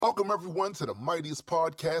Welcome everyone to the mightiest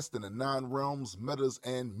podcast in the nine realms, metas,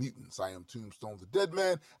 and mutants. I am Tombstone the Dead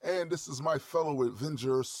Man, and this is my fellow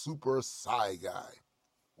Avenger, Super Psy Guy.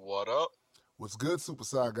 What up? What's good, Super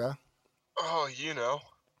Psy Guy? Oh,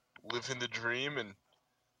 living the dream and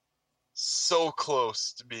so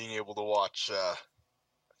close to being able to watch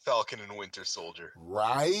Falcon and Winter Soldier.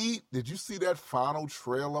 Right? Did you see that final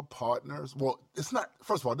trailer, partners? Well, it's not,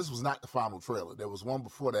 first of all, this was not the final trailer. There was one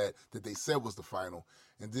before that they said was the final,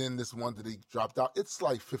 and then this one that they dropped out. It's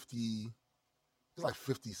like 50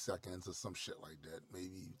 seconds or some shit like that,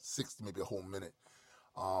 maybe 60, maybe a whole minute.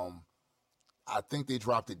 I think they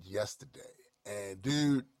dropped it yesterday, and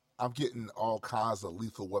dude, I'm getting all kinds of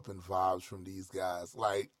Lethal Weapon vibes from these guys.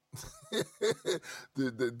 Like,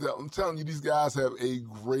 I'm telling you, these guys have a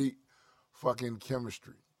great fucking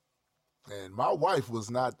chemistry. And my wife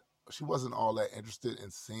she wasn't all that interested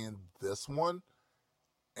in seeing this one.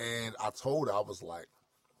 And I told her, I was like,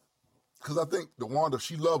 because I think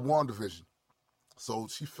she loved WandaVision. So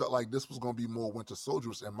she felt like this was going to be more Winter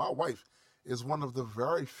Soldiers. And my wife is one of the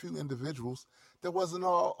very few individuals that wasn't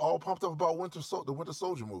all pumped up about the Winter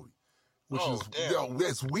Soldier movie. Which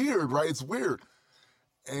it's weird, right? It's weird.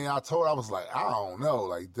 And I told her, I was like, I don't know,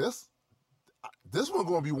 like this one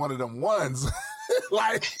going to be one of them ones.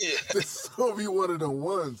 This is going to be one of them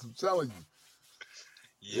ones, I'm telling you.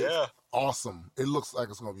 Yeah. It's awesome. It looks like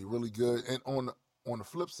it's going to be really good. And on the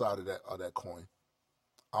flip side of that coin,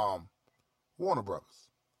 Warner Brothers,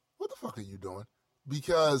 what the fuck are you doing?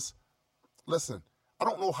 Because, listen, I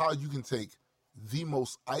don't know how you can take the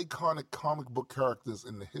most iconic comic book characters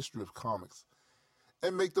in the history of comics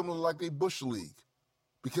and make them look like a Bush League.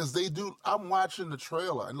 Because they do. I'm watching the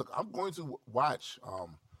trailer, and look, I'm going to watch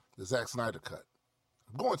the Zack Snyder cut.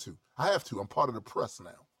 I'm going to. I have to. I'm part of the press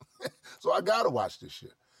now. So I got to watch this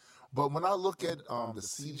shit. But when I look at the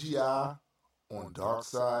CGI on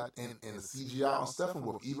Darkseid and the CGI on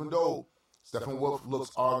Steppenwolf, even though Steppenwolf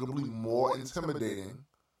looks arguably more intimidating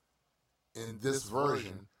in this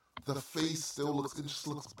version, the face still looks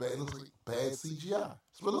bad. It looks like bad CGI.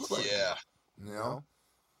 That's what it looks like. Yeah. You know?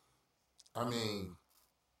 I mean,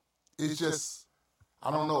 it's just, I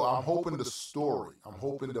don't know. I'm hoping the story, I'm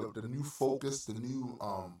hoping the new focus, the new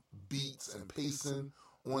beats and pacing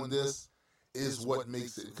on this is what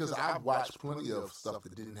makes it. Because I've watched plenty of stuff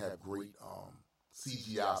that didn't have great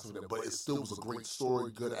CGI, but it still was a great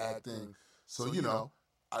story, good acting. So,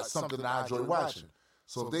 something I enjoy watching.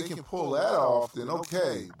 So if they can pull that off, then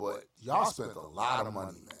okay. But y'all spent a lot of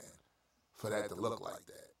money, man, for that to look like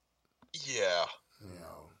that. Yeah.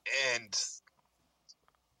 And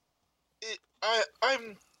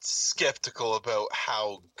I'm skeptical about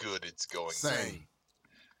how good it's going to be.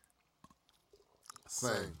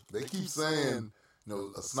 Same. They keep saying,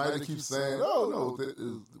 Snyder keeps saying, oh, no, it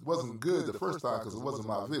wasn't good the first time because it wasn't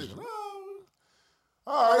my vision.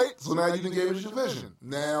 All right, so now you done gave us your vision.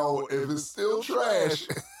 Now, if it's still trash,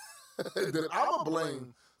 then I'm going to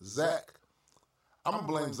blame Zach.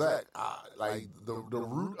 Like, the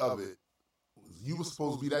root of it, you were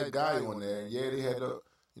supposed to be that guy on there. Yeah, they had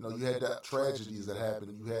you had the tragedies that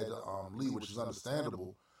happened. You had Lee, which is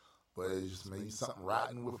understandable, but it's just maybe something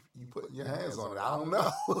rotten with you putting your hands on it. I don't know,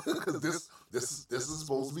 because this is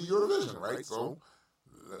supposed to be your vision, right? So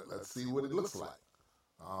let's see what it looks like.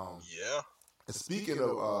 Yeah. And speaking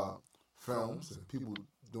of films and people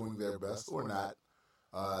doing their best or not,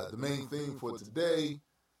 the main thing for today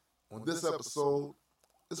on this episode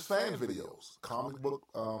is fan videos, comic book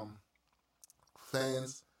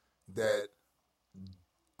fans that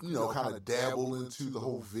kind of dabble into the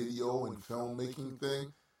whole video and filmmaking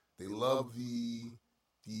thing. They love the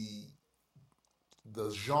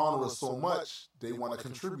genre so much they want to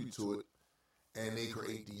contribute to it, and they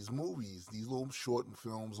create these movies, these little short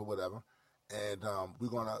films or whatever. And we're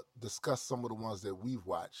gonna discuss some of the ones that we've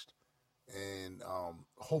watched, and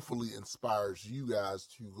hopefully inspires you guys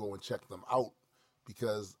to go and check them out.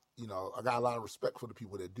 Because I got a lot of respect for the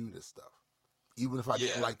people that do this stuff, even if I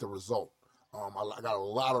didn't like the result. I got a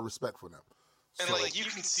lot of respect for them. And you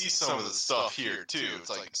can see some of the stuff here too. It's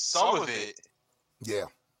like some of it,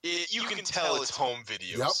 you can tell it's home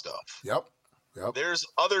video stuff. Yep. There's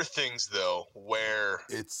other things though where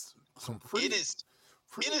it's some pretty.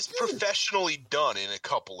 It is professionally done in a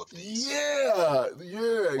couple of these. Yeah,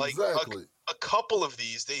 exactly. A couple of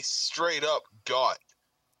these, they straight up got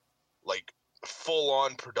full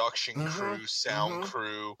on production crew, sound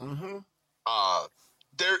crew.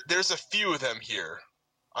 There's a few of them here.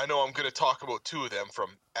 I know I'm going to talk about two of them from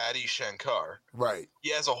Adi Shankar. Right.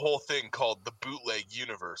 He has a whole thing called the Bootleg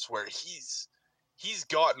Universe where he's he's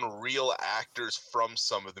gotten real actors from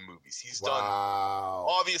some of the movies. He's done. Wow.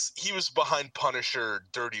 Obviously, he was behind Punisher: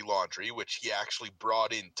 Dirty Laundry, which he actually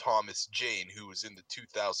brought in Thomas Jane, who was in the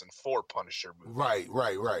 2004 Punisher movie.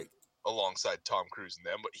 Right. Alongside Tom Cruise and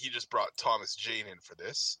them, but he just brought Thomas Jane in for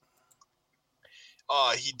this.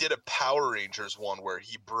 He did a Power Rangers one where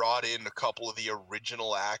he brought in a couple of the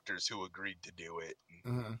original actors who agreed to do it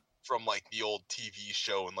from like the old TV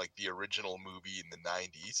show and like the original movie in the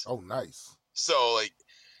 90s. Oh, nice. So like,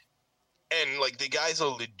 and like the guy's a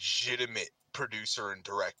legitimate producer and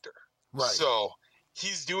director. Right. So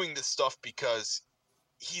he's doing this stuff because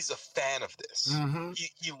he's a fan of this.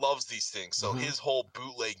 He loves these things. So his whole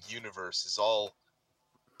bootleg universe is all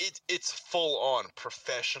it's full on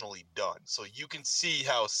professionally done. So you can see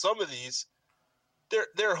how some of these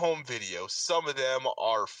they're home videos. Some of them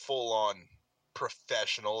are full on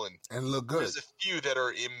professional and look good. There's a few that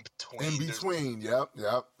are in between. Yep.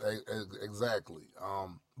 Exactly.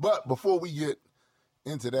 But before we get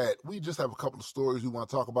into that, we just have a couple of stories we want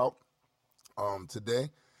to talk about today.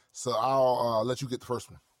 So I'll let you get the first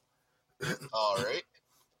one. All right.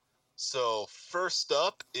 So first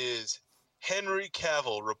up is Henry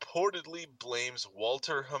Cavill reportedly blames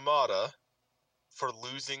Walter Hamada for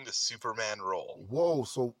losing the Superman role. Whoa,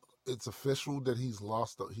 so it's official that he's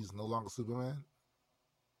no longer Superman?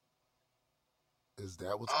 Is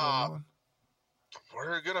that what's going on?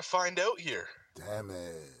 We're going to find out here. Damn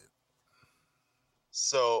it.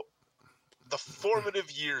 So, the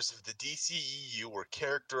formative years of the DCEU were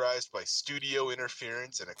characterized by studio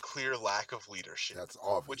interference and a clear lack of leadership. That's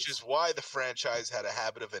obvious. Which is why the franchise had a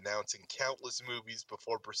habit of announcing countless movies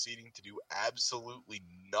before proceeding to do absolutely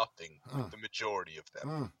nothing with the majority of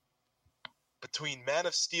them. Between Man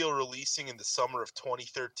of Steel releasing in the summer of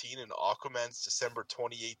 2013 and Aquaman's December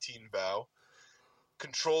 2018 bow,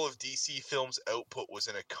 control of DC Films' output was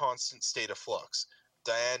in a constant state of flux.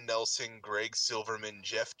 Diane Nelson, Greg Silverman,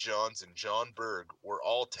 Jeff Johns, and John Berg were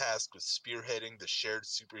all tasked with spearheading the shared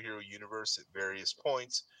superhero universe at various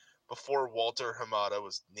points before Walter Hamada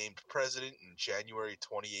was named president in January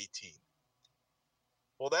 2018.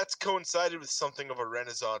 While that's coincided with something of a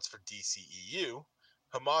renaissance for DCEU,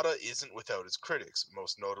 Hamada isn't without his critics.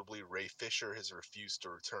 Most notably, Ray Fisher has refused to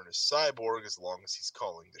return as Cyborg as long as he's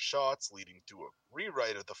calling the shots, leading to a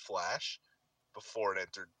rewrite of The Flash before it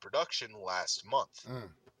entered production last month.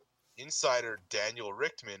 Insider Daniel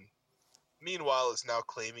Richtman, meanwhile, is now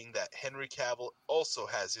claiming that Henry Cavill also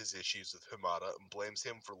has his issues with Hamada and blames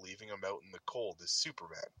him for leaving him out in the cold as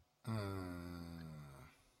Superman.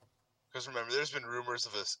 Because remember, there's been rumors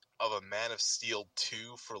of a Man of Steel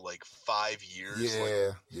 2 for like 5 years.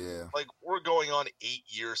 Yeah. Like, we're going on 8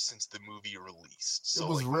 years since the movie released. So it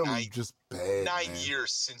was like really just bad. 9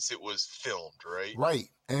 years since it was filmed, right? Right.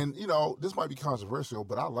 And, this might be controversial,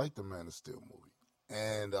 but I like the Man of Steel movie.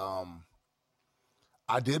 And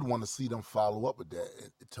I did want to see them follow up with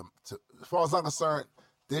that. As far as I'm concerned,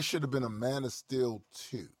 there should have been a Man of Steel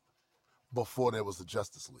 2 before there was a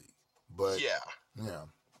Justice League. But yeah.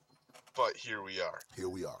 But here we are.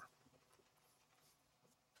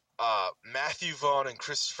 Matthew Vaughn and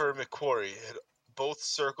Christopher McQuarrie had both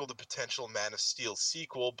circled a potential Man of Steel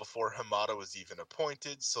sequel before Hamada was even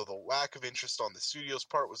appointed, so the lack of interest on the studio's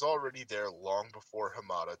part was already there long before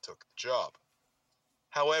Hamada took the job.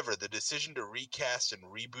 However, the decision to recast and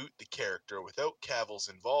reboot the character without Cavill's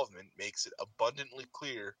involvement makes it abundantly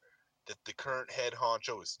clear that the current head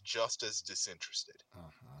honcho is just as disinterested.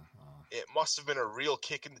 It must have been a real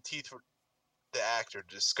kick in the teeth for the actor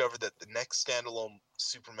to discover that the next standalone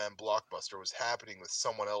Superman blockbuster was happening with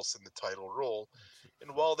someone else in the title role.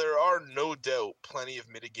 And while there are no doubt plenty of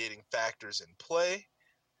mitigating factors in play,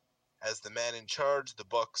 as the man in charge, the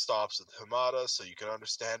buck stops with Hamada, so you can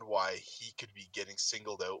understand why he could be getting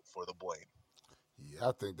singled out for the blame. Yeah,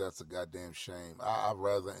 I think that's a goddamn shame. I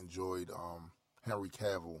rather enjoyed Henry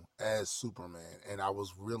Cavill as Superman, and I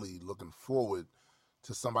was really looking forward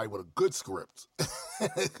to somebody with a good script,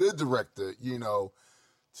 a good director,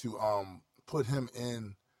 to put him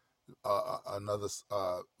in another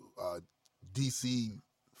DC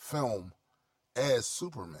film as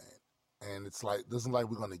Superman. And it's like, doesn't like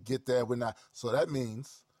we're going to get there. We're not. So that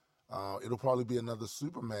means it'll probably be another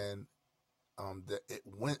Superman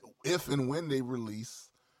if and when they release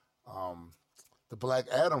the Black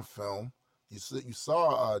Adam film. You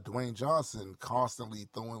saw Dwayne Johnson constantly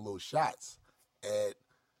throwing little shots at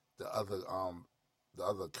the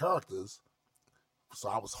other characters. So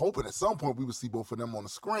I was hoping at some point we would see both of them on the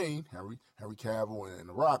screen, Henry Cavill and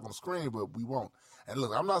The Rock on the screen, but we won't. And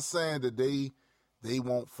look, I'm not saying that they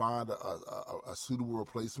won't find a suitable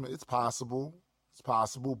replacement. It's possible,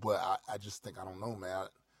 but I just think, I don't know, man.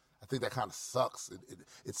 I think that kind of sucks.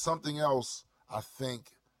 It's something else, I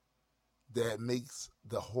think, that makes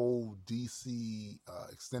the whole DC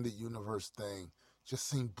extended universe thing just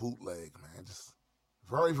seem bootleg, man. Just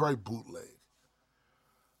very, very bootleg.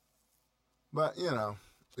 But,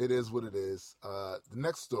 it is what it is. The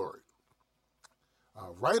next story.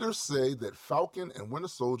 Writers say that Falcon and Winter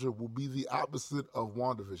Soldier will be the opposite of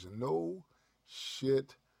WandaVision. No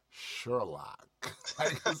shit, Sherlock.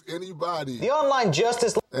 Like, is anybody... The online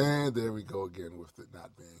justice... And there we go again with it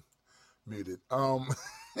not being muted.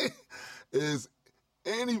 Is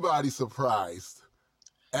anybody surprised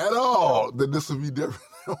at all that this would be different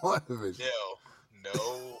than WandaVision?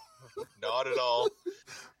 No, not at all.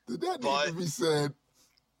 Did that need to be said?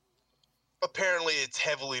 Apparently, it's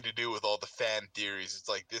heavily to do with all the fan theories. It's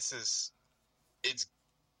like it's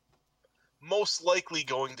most likely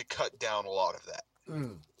going to cut down a lot of that.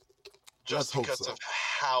 Just because of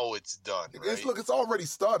how it's done. Right? Look, it's already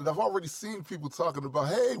started. I've already seen people talking about,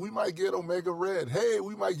 hey, we might get Omega Red. Hey,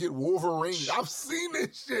 we might get Wolverine. I've seen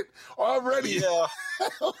this shit already. Yeah.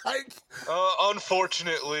 Like,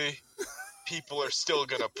 unfortunately, people are still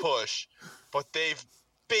going to push, but they've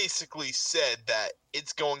basically said that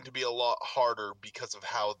it's going to be a lot harder because of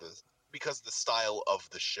the style of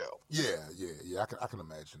the show. Yeah. I can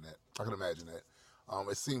imagine that.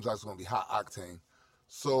 It seems like it's going to be hot octane.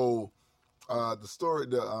 So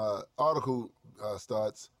the article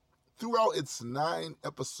starts, throughout its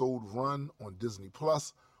 9-episode run on Disney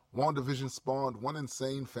Plus, WandaVision spawned one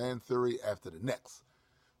insane fan theory after the next.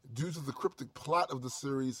 Due to the cryptic plot of the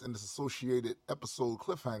series and its associated episode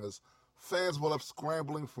cliffhangers, fans were left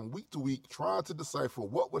scrambling from week to week trying to decipher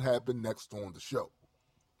what would happen next on the show.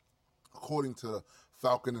 According to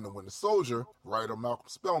Falcon and the Winter Soldier, writer Malcolm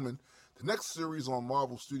Spellman, the next series on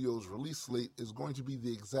Marvel Studios' release slate is going to be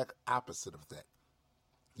the exact opposite of that.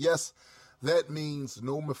 Yes, that means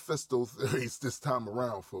no Mephisto theories this time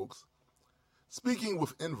around, folks. Speaking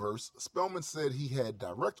with Inverse, Spellman said he had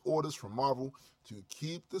direct orders from Marvel to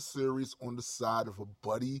keep the series on the side of a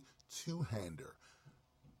buddy two-hander,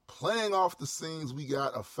 playing off the scenes we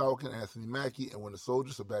got of Falcon, Anthony Mackie, and Winter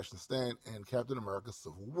Soldier, Sebastian Stan, and Captain America: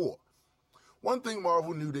 Civil War. One thing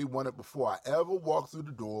Marvel knew they wanted before I ever walked through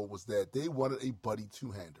the door was that they wanted a buddy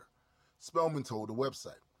two-hander. Spellman told the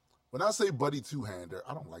website. When I say buddy two-hander,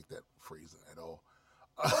 I don't like that phrasing at all.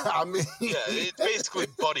 I mean... Yeah, it's basically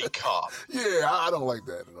buddy cop. Yeah, I don't like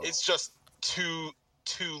that at all. It's just two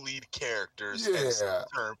lead characters. Yeah.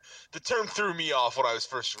 The term threw me off when I was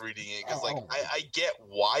first reading it, because I get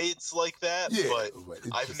why it's like that, but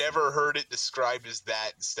I've never heard it described as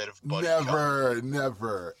that instead of buddy cop.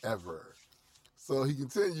 Never, ever. So he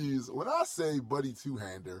continues, when I say buddy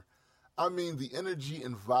two-hander, I mean the energy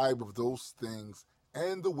and vibe of those things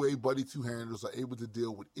and the way buddy two-handers are able to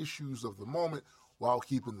deal with issues of the moment while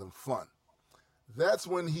keeping them fun. That's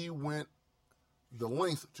when he went the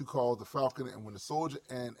length to call the Falcon and Winter Soldier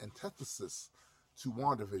an antithesis to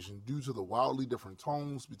WandaVision due to the wildly different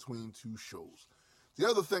tones between two shows. The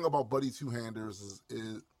other thing about buddy two-handers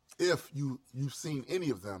is if you've seen any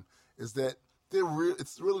of them, is that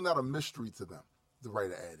it's really not a mystery to them, the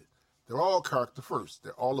writer added. They're all character first.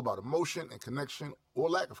 They're all about emotion and connection or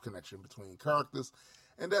lack of connection between characters,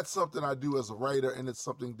 and that's something I do as a writer, and it's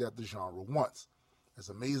something that the genre wants. As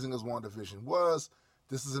amazing as WandaVision was,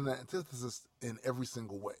 this is an antithesis in every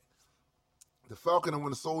single way. The Falcon and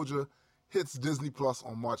Winter Soldier hits Disney Plus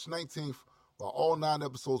on March 19th, while all 9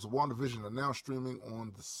 episodes of WandaVision are now streaming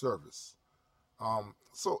on the service.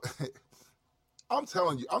 So I'm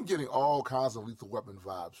telling you, I'm getting all kinds of Lethal Weapon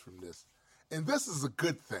vibes from this. And this is a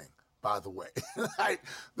good thing, by the way. Like,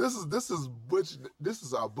 this is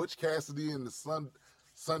Butch Cassidy and the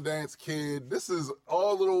Sundance Kid. This is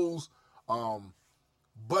all of those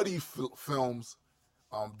buddy films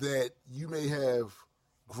that you may have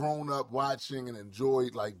grown up watching and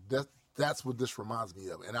enjoyed. Like, that's what this reminds me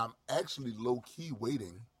of. And I'm actually low-key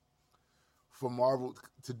waiting for Marvel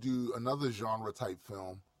to do another genre-type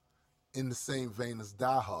film in the same vein as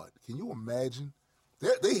Die Hard. Can you imagine?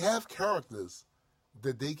 They have characters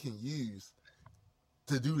that they can use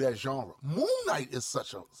to do that genre. Moon Knight is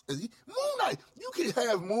such a... Moon Knight! You can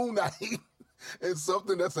have Moon Knight in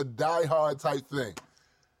something that's a Die Hard type thing.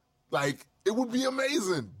 Like, it would be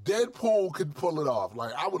amazing. Deadpool could pull it off.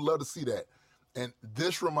 Like, I would love to see that. And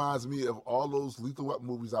this reminds me of all those Lethal Weapon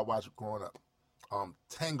movies I watched growing up.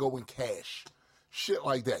 Tango and Cash. Shit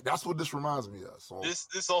like that. That's what this reminds me of. So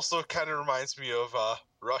this also kind of reminds me of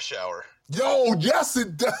Rush Hour. Yo, yes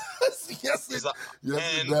it does. Yes it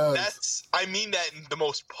does. I mean that in the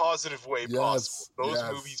most positive way possible. Those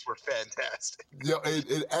movies were fantastic. Yeah,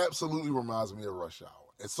 it absolutely reminds me of Rush Hour.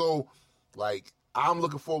 And so, like, I'm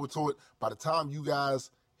looking forward to it. By the time you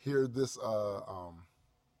guys hear this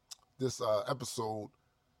episode,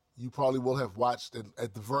 you probably will have watched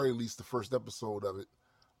at the very least the first episode of it.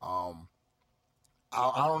 I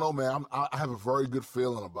don't know, man. I have a very good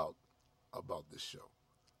feeling about this show.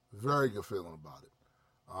 Very good feeling about it.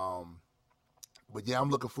 But yeah, I'm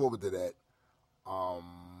looking forward to that.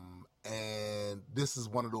 And this is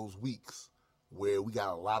one of those weeks where we got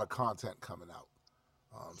a lot of content coming out.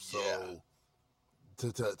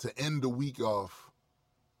 To end the week off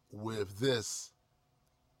with this,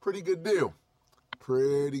 pretty good deal.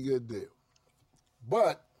 Pretty good deal.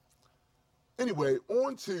 But anyway,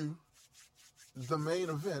 on to the main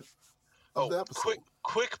event of the episode.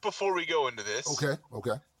 Quick before we go into this. Okay.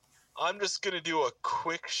 I'm just going to do a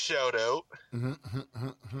quick shout out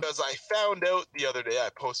because I found out the other day, I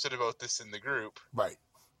posted about this in the group. Right.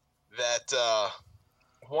 That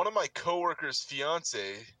one of my coworkers'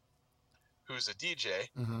 fiance, who's a DJ,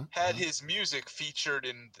 had his music featured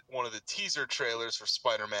in one of the teaser trailers for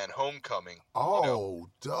Spider-Man Homecoming. Oh,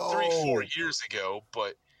 dope. 3-4 years ago,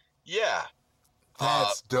 but yeah.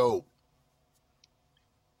 That's dope.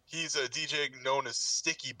 He's a DJ known as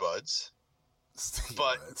Sticky Buds.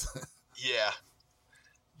 Yeah.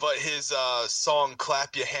 But his song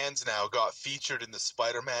Clap Your Hands Now got featured in the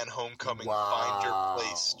Spider-Man Homecoming Find Your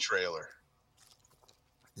Place trailer.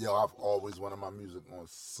 Yo, I've always wanted my music on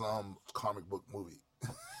some comic book movie.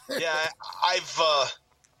 Yeah, I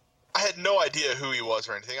had no idea who he was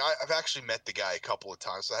or anything. I've actually met the guy a couple of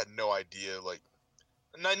times, so I had no idea,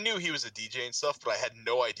 and I knew he was a DJ and stuff, but I had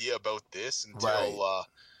no idea about this until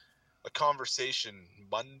a conversation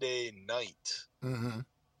Monday night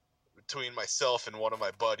between myself and one of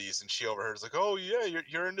my buddies, and she overheard. It's like, "Oh yeah,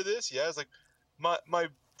 you're into this?" Yeah, I was like, my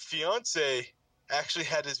fiance actually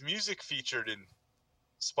had his music featured in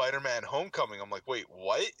Spider-Man Homecoming. I'm like, wait,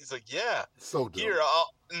 what? He's like, yeah. So dope. Here,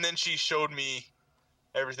 and then she showed me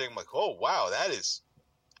everything. I'm like, oh wow, that is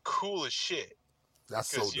cool as shit. That's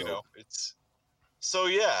so dope.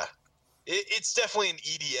 It's definitely an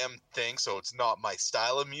EDM thing, so it's not my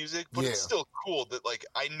style of music, but it's still cool that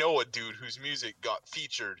I know a dude whose music got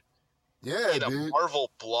featured in a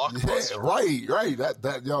Marvel blockbuster. Yeah, right.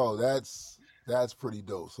 That's pretty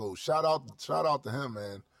dope. So shout out to him,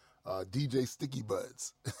 man. DJ Sticky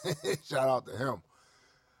Buds. Shout out to him.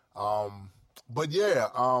 But yeah,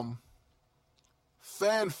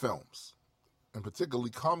 fan films, and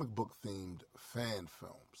particularly comic book themed fan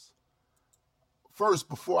films. First,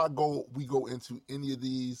 before we go into any of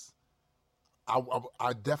these,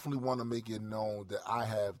 I definitely want to make it known that I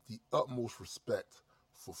have the utmost respect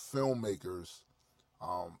for filmmakers,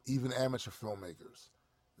 even amateur filmmakers,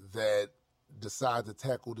 that decide to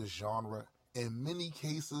tackle this genre. In many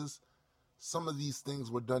cases, some of these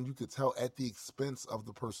things were done, you could tell, at the expense of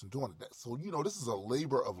the person doing it. So, this is a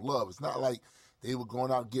labor of love. It's not like they were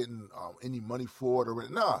going out getting any money for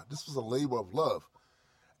it. Nah, this was a labor of love.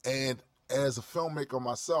 And as a filmmaker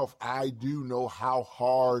myself, I do know how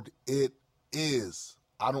hard it is.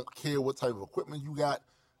 I don't care what type of equipment you got.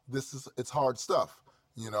 It's hard stuff,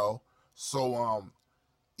 So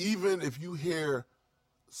even if you hear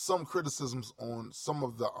some criticisms on some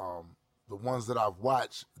of the ones that I've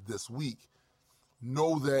watched this week,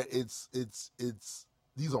 know that it's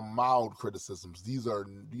these are mild criticisms. These are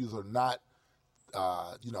not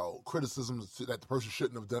criticisms that the person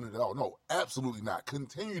shouldn't have done it at all. No, absolutely not.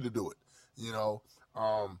 Continue to do it.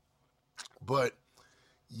 But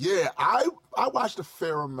yeah, I watched a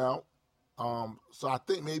fair amount. So I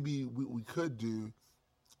think maybe we could do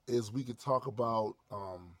is we could talk about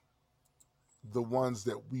the ones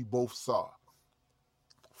that we both saw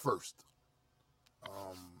first.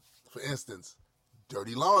 For instance,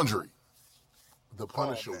 Dirty Laundry, the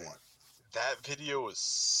Punisher one. That video was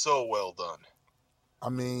so well done. I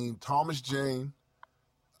mean, Thomas Jane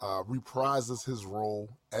reprises his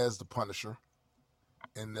role as the Punisher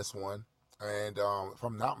in this one. And if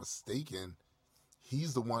I'm not mistaken,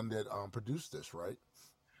 he's the one that produced this, right?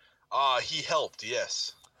 He helped,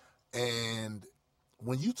 yes. And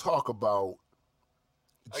when you talk about...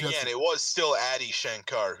 Again, it was still Adi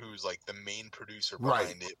Shankar who's the main producer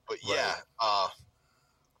behind it. But yeah,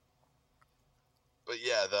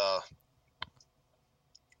 the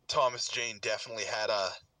Thomas Jane definitely had a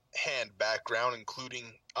hand background, including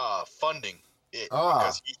funding it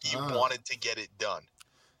because he wanted to get it done.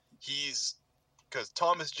 Because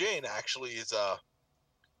Thomas Jane actually is a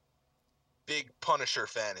big Punisher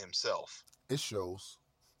fan himself. It shows.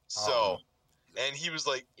 So, and he was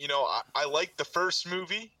like, I liked the first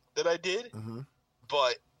movie that I did,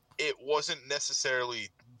 but it wasn't necessarily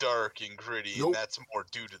dark and gritty, and that's more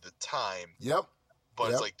due to the time. Yep.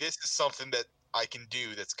 But it's this is something that I can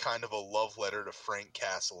do that's kind of a love letter to Frank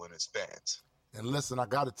Castle and his fans. And listen, I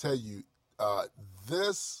got to tell you,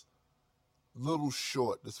 this little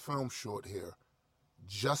short, this film short here,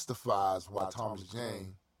 justifies why Thomas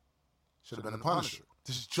Jane should have been the Punisher.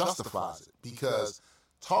 This justifies it, because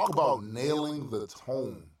talk about nailing the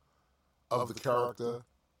tone of the character.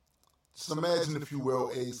 Just imagine, if you will,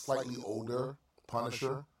 a slightly older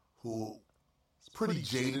Punisher who is pretty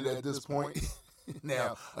jaded at this point.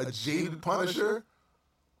 Now, a jaded Punisher,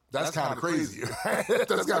 that's kind of crazy.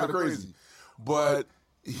 That's kind of crazy. But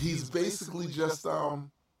he's basically just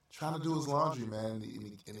trying to do his laundry, man.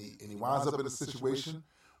 And he winds up in a situation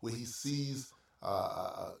where he sees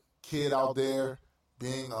a kid out there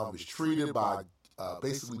being mistreated by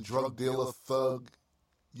basically drug dealer, thug,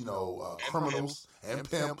 criminals and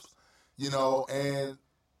pimps, and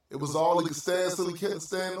it was all he could stand till he couldn't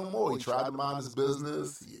stand no more. He tried to mind his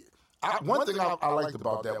business. One thing I liked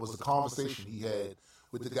about that was the conversation he had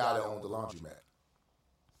with the guy that owned the laundromat.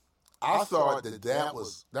 I thought that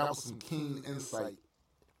was some keen insight.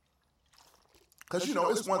 Because,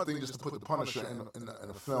 it's one thing just to put the Punisher in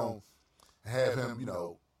a film and have him,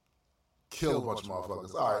 kill a bunch of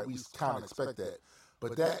motherfuckers. All right, we kind of expect that.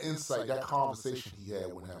 But that insight, that conversation he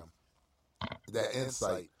had with him, that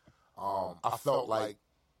insight, I felt like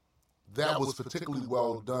that was particularly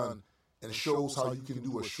well done, and shows how you can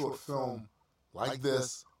do a short film like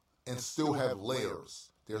this and still have layers.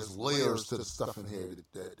 There's layers to the stuff in here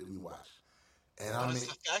that we watch. And I mean,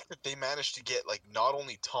 the fact that they managed to get not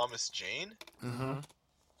only Thomas Jane,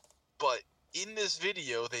 but in this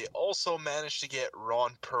video they also managed to get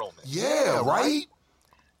Ron Perlman. Yeah, right.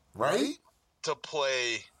 To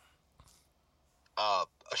play a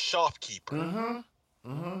shopkeeper,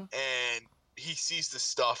 and he sees this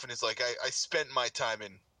stuff and is like, I spent my time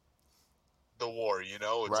in the war.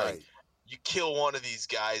 It's like, you kill one of these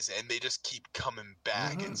guys and they just keep coming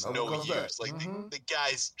back. It's no use. The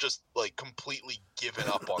guy's just completely given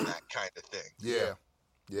up on that kind of thing. Yeah.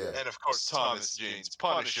 And of course, Thomas Jane's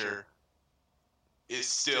Punisher is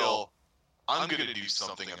still, I'm going to do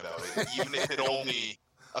something about it, even if it only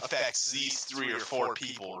affects these 3 or 4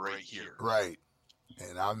 people right here. Right.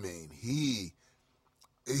 And I mean, he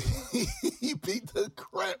beat the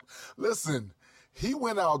crap. Listen, he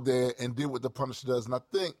went out there and did what the Punisher does. And I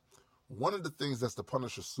think one of the things that's the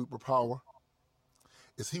Punisher's superpower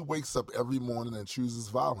is he wakes up every morning and chooses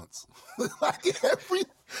violence. He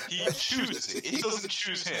chooses it. It doesn't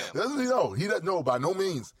choose him. Doesn't he know? He doesn't know, by no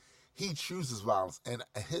means. He chooses violence. And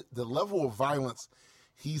the level of violence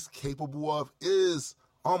he's capable of is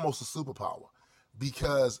almost a superpower,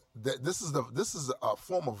 because this is a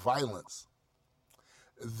form of violence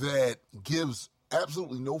that gives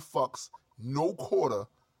absolutely no fucks, no quarter,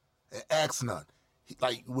 and asks none.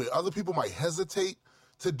 Where other people might hesitate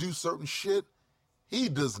to do certain shit, he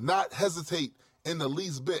does not hesitate in the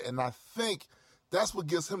least bit. And I think that's what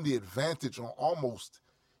gives him the advantage on almost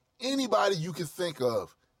anybody you can think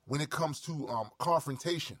of when it comes to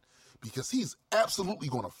confrontation, because he's absolutely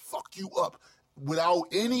going to fuck you up without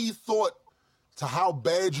any thought to how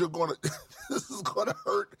bad you're going to, this is going to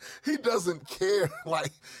hurt. He doesn't care.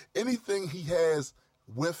 Anything he has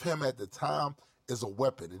with him at the time is a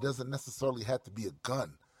weapon. It doesn't necessarily have to be a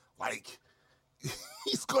gun.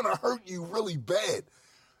 He's going to hurt you really bad.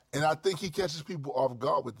 And I think he catches people off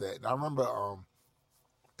guard with that. And I remember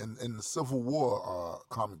in the Civil War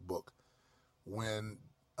comic book, when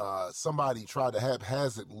somebody tried to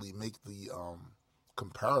haphazardly make the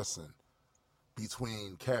comparison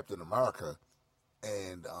between Captain America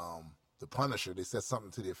and the Punisher, they said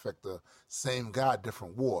something to the effect of same guy,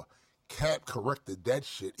 different war. Cap corrected that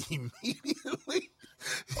shit immediately.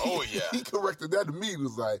 Oh, yeah. He corrected that immediately. He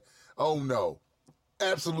was like, oh, no,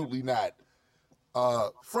 absolutely not.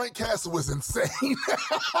 Frank Castle was insane.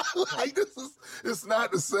 It's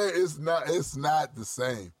not the same. It's not the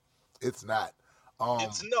same. It's not.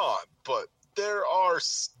 It's not, but there are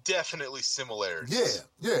definitely similarities.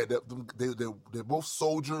 Yeah. They're both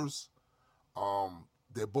soldiers.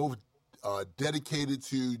 They're both dedicated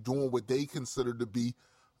to doing what they consider to be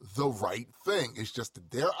the right thing. It's just that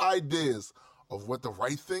their ideas of what the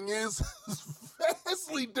right thing is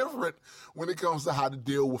vastly different when it comes to how to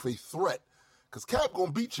deal with a threat. Because Cap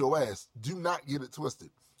gonna beat your ass. Do not get it twisted.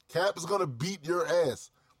 Cap is gonna beat your ass.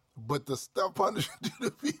 But the stuff Punisher do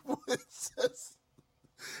to people, it's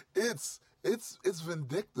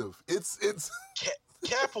vindictive. It's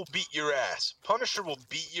Cap will beat your ass. Punisher will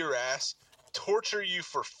beat your ass, torture you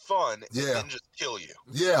for fun, and then just kill you.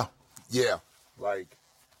 Yeah. I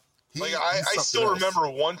still remember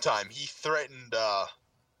one time he threatened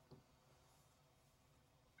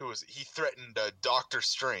who was it? He threatened Doctor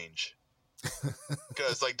Strange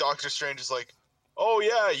Because, like, Doctor Strange is like, oh,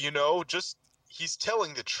 yeah, just he's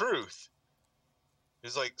telling the truth.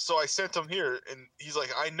 He's like, so I sent him here, and he's like,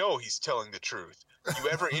 I know he's telling the truth. You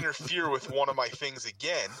ever interfere with one of my things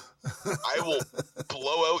again, I will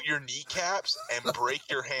blow out your kneecaps and break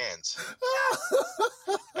your hands.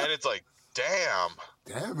 And it's like, damn.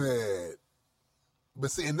 Damn it.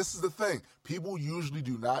 But see, and this is the thing. People usually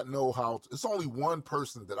do not know how to, it's only one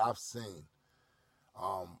person that I've seen.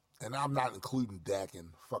 And I'm not including Dakin.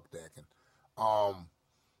 Fuck Dakin.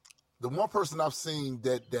 The one person I've seen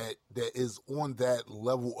that is on that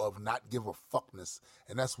level of not give a fuckness,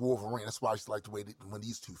 and that's Wolverine. That's why I used to like the way when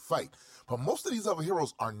these two fight. But most of these other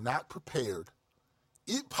heroes are not prepared.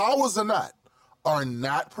 Powers or not, are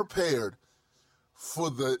not prepared for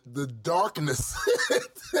the darkness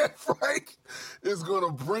that Frank is going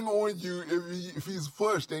to bring on you if he's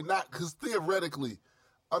pushed. They not, because theoretically,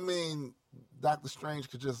 I mean, Doctor Strange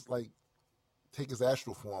could just like take his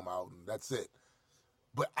astral form out and that's it.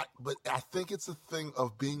 But I think it's a thing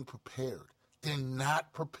of being prepared. They're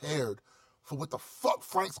not prepared for what the fuck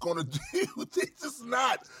Frank's going to do. They're just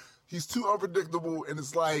not. He's too unpredictable, and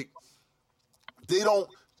it's like they don't.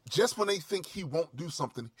 Just when they think he won't do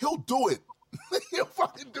something, he'll do it. He'll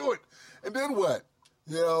fucking do it. And then what?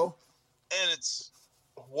 And it's,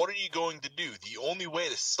 what are you going to do? The only way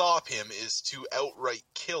to stop him is to outright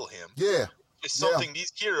kill him. Yeah. It's something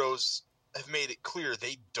these heroes have made it clear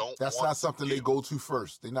they don't That's want not something to they go to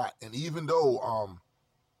first. They're not. And even though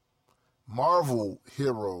Marvel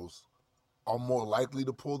heroes are more likely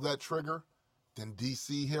to pull that trigger than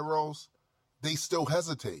DC heroes, they still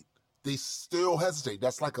hesitate.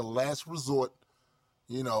 That's like a last resort,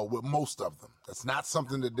 with most of them. That's not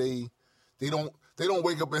something that they don't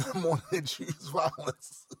wake up in the morning and choose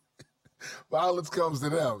violence. Violence comes to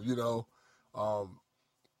them,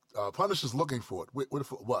 Punisher's looking for it.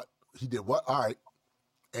 What? He did what? All right.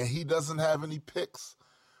 And he doesn't have any picks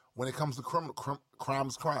when it comes to crime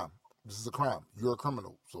is crime. This is a crime. You're a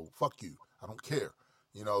criminal, so fuck you. I don't care.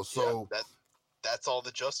 So... Yeah, that's all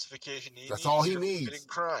the justification he needs. That's all he needs. Committing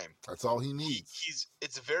crime. That's all he needs.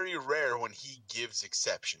 It's very rare when he gives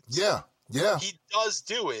exceptions. Yeah. He does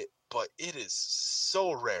do it, but it is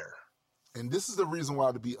so rare. And this is the reason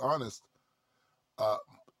why, to be honest,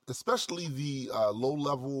 especially the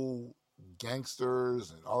low-level gangsters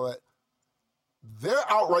and all that, they're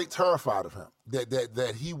outright terrified of him.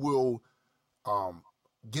 That he will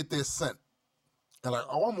get their scent. And like,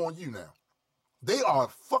 oh, I'm on you now. They are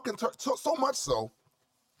fucking so much so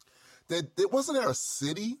that wasn't there a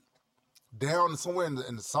city down somewhere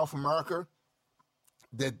in South America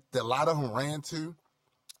that a lot of them ran to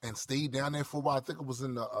and stayed down there for a while. I think it was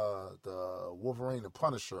in the Wolverine and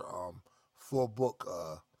Punisher 4-book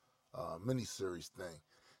miniseries thing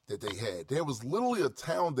that they had. There was literally a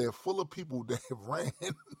town there full of people that ran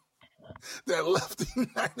that left the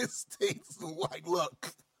United States. Like,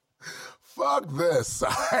 look. Fuck this!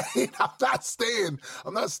 I'm not staying.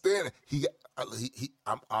 I'm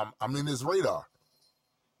in his radar.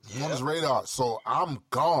 I'm on his radar, so I'm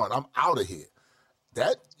gone. I'm out of here.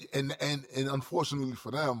 That and unfortunately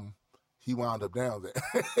for them, he wound up down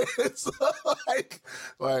there. It's like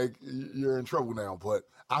you're in trouble now. But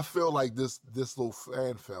I feel like this little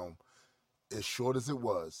fan film, as short as it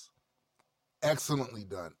was, excellently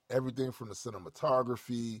done. Everything from the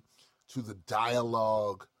cinematography to the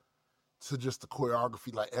dialogue, to just the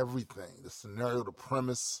choreography, like everything, the scenario, the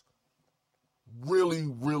premise, really,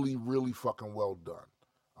 really, really fucking well done.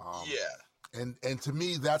 And to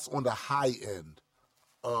me, that's on the high end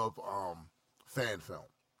of fan film.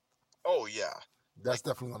 Oh yeah, that's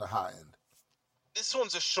definitely on the high end. This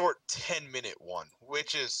one's a short 10-minute one,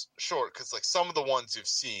 which is short because like some of the ones you've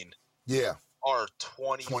seen, are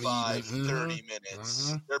 25, 30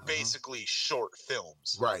 minutes. They're basically short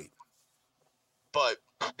films, right? But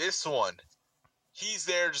this one, he's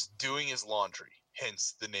there just doing his laundry,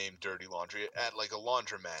 hence the name Dirty Laundry, at like a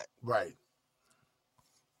laundromat. Right.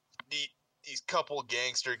 These couple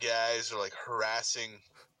gangster guys are like harassing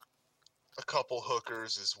a couple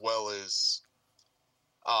hookers as well as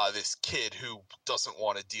this kid who doesn't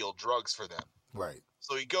want to deal drugs for them. Right.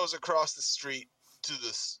 So he goes across the street to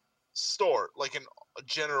this store, like a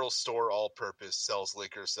general store, all-purpose, sells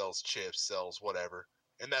liquor, sells chips, sells whatever.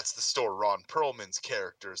 And that's the store Ron Perlman's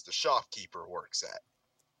character, the shopkeeper, works at.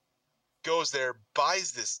 Goes there,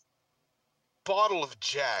 buys this bottle of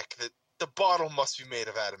Jack that the bottle must be made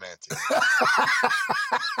of adamantium.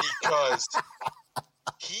 Because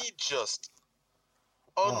he just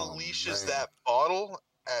unleashes that bottle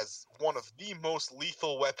as one of the most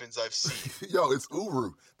lethal weapons I've seen. Yo, it's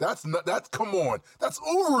Uru. That's come on. That's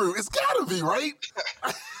Uru. It's gotta be, right?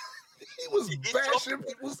 He was bashing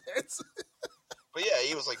people's heads. But yeah,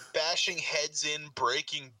 he was like bashing heads in,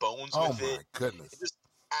 breaking bones Oh with it. my goodness. It just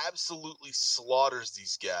absolutely slaughters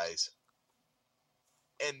these guys.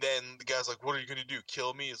 And then the guy's like, "What are you gonna do?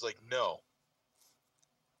 Kill me?" He's like, "No."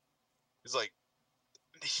 He's like,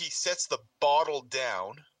 he sets the bottle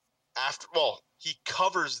down after. Well, he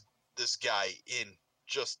covers this guy in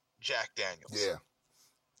just Jack Daniels. Yeah.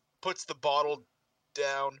 Puts the bottle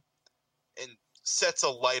down and sets a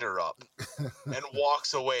lighter up and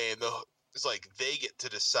walks away. And it's like they get to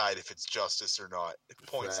decide if it's justice or not. It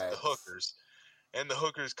points at the hookers, and the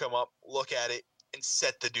hookers come up, look at it, and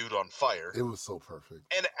set the dude on fire. It was so perfect.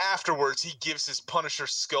 And afterwards, he gives his Punisher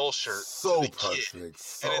skull shirt to the kid. And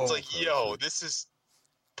it's like, yo, this is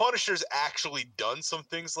Punisher's actually done some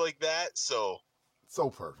things like that. So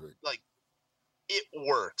perfect. Like, it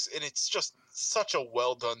works, and it's just such a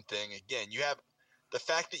well done thing. Again, you have the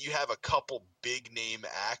fact that you have a couple big name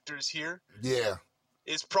actors here. Yeah.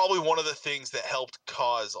 Is probably one of the things that helped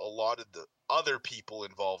cause a lot of the other people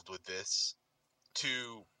involved with this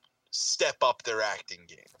to step up their acting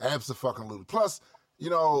game. Absolutely. Plus,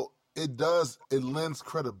 it lends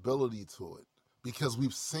credibility to it because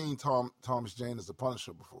we've seen Thomas Jane as the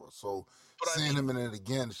Punisher before. So seeing him in it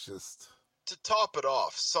again, it's just... To top it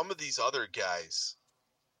off, some of these other guys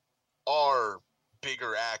are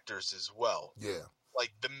bigger actors as well. Yeah.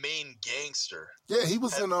 Like the main gangster. Yeah, he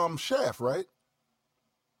was in Shaft, right?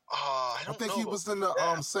 I think he was in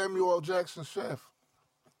the Samuel L. Jackson Shaft.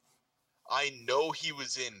 I know he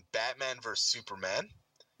was in Batman vs. Superman.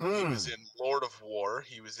 He was in Lord of War.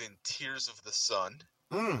 He was in Tears of the Sun.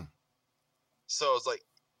 So it's like,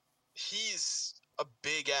 he's a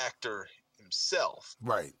big actor himself.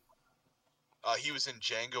 Right. He was in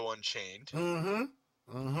Django Unchained.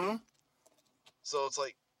 So it's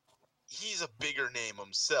like, he's a bigger name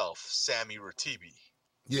himself, Sammy Ratibi.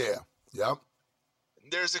 Yeah. Yep.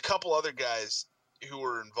 There's a couple other guys who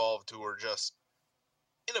were involved who were just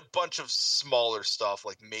in a bunch of smaller stuff,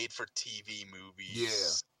 like made-for-TV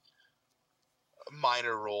movies. Yeah.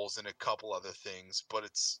 Minor roles in a couple other things, but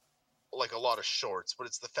it's like a lot of shorts. But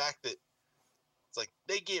it's the fact that it's like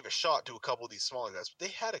they gave a shot to a couple of these smaller guys, but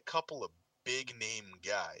they had a couple of big-name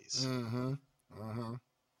guys. And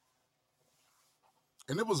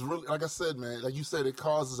it was really, like I said, man, like you said, it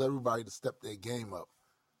causes everybody to step their game up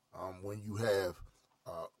when you have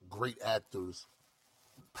great actors,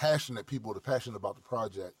 passionate people that are passionate about the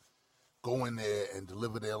project, go in there and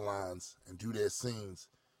deliver their lines and do their scenes.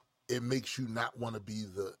 It makes you not want to be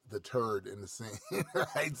the turd in the scene,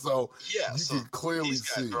 right? So you can clearly these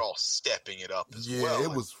guys see are all stepping it up as well. Yeah,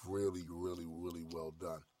 it was really, really, really well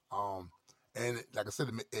done. And like I said,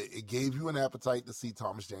 it gave you an appetite to see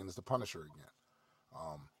Thomas Jane as the Punisher again.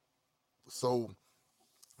 So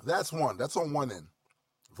that's one. That's on one end.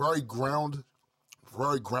 Very grounded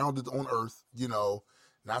on Earth.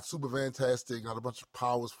 Not super fantastic. Not a bunch of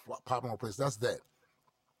powers popping on place. That's that.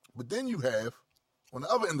 But then you have, on the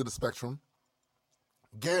other end of the spectrum,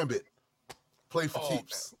 Gambit, play for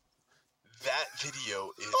keeps. Man. That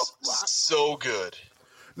video is so good.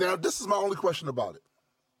 Now, this is my only question about it.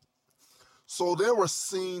 So there were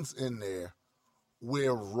scenes in there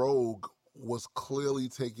where Rogue was clearly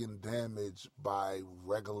taking damage by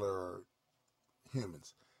regular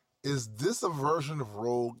humans. Is this a version of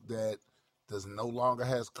Rogue that no longer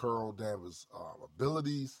has Carol Danvers'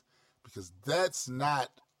 abilities? Because that's not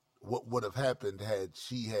what would have happened had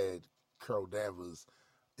she had Carol Danvers'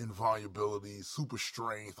 invulnerability, super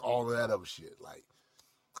strength, all of that other shit. Like,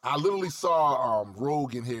 I literally saw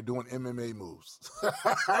Rogue in here doing MMA moves.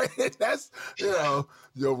 That's,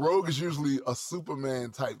 Rogue is usually a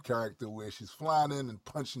Superman type character where she's flying in and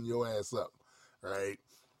punching your ass up, right?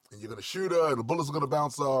 And you're going to shoot her and the bullets are going to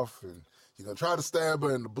bounce off and you're going to try to stab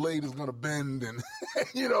her and the blade is going to bend and,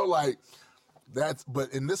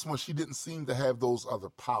 but in this one, she didn't seem to have those other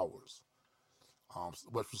powers,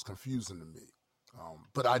 which was confusing to me.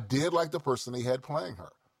 But I did like the person they had playing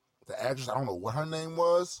her. The actress, I don't know what her name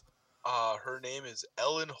was. Her name is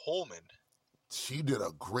Ellen Holman. She did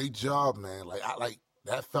a great job, man.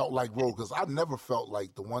 That felt like Rogue, because I never felt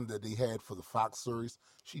like the one that they had for the Fox series.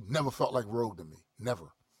 She never felt like Rogue to me.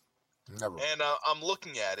 Never. And I'm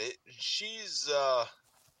looking at it. She's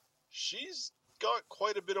got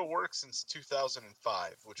quite a bit of work since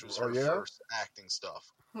 2005, which was her first acting stuff.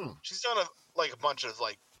 She's done a bunch of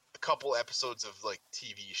a couple episodes of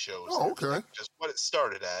TV shows. Oh, okay. Just what it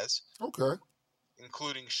started as. Okay.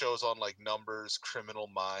 Including shows on Numbers, Criminal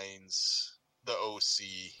Minds, The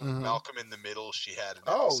OC, Malcolm in the Middle. She had an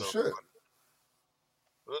episode. Oh, shit.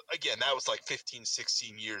 Again, that was 15,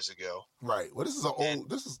 16 years ago. Right. Well, this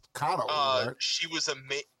is kind of old, right? She was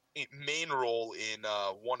main role in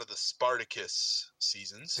one of the Spartacus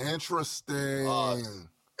seasons. Interesting. I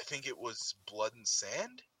think it was Blood and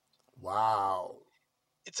Sand. Wow.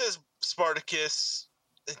 It says Spartacus.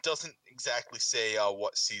 It doesn't exactly say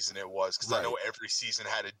what season it was, because I know every season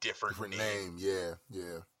had a different name. Yeah.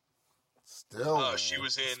 Still, she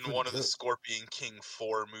was in one of the Scorpion King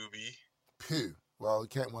 4 movie. Pew. Well, you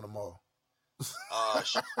can't win them all.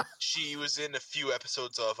 She was in a few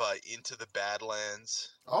episodes of Into the Badlands.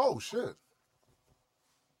 Oh, shit.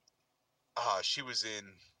 She was in...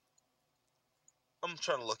 I'm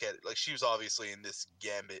trying to look at it. Like, she was obviously in this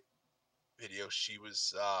Gambit video. She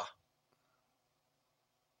was...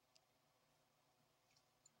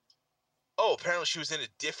 Oh, apparently she was in a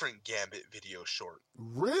different Gambit video short.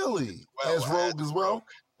 Really? As Rogue as well?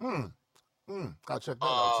 Gotta check that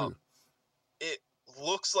out, too. It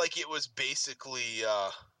looks like it was basically...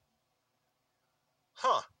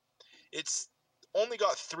 It's only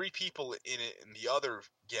got 3 people in it in the other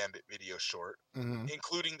Gambit video short,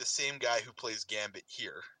 including the same guy who plays Gambit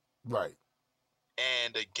here. Right.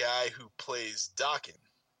 And a guy who plays Daken.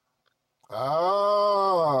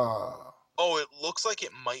 Ah. Oh, it looks like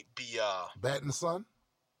it might be Bat in the Sun?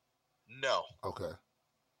 No. Okay.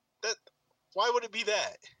 Why would it be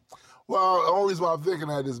that? Well, the only reason why I'm thinking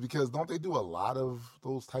that is because don't they do a lot of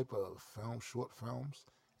those type of short films?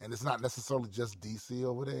 And it's not necessarily just DC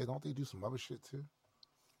over there. Don't they do some other shit too?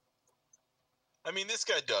 I mean, this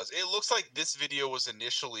guy does. It looks like this video was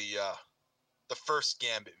initially the first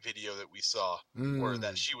Gambit video that we saw, or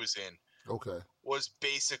that she was in. Okay. Was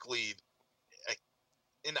basically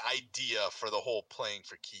an idea for the whole Playing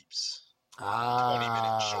for Keeps.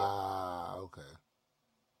 20-minute short. Okay.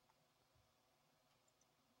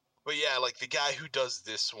 But yeah, like the guy who does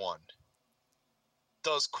this one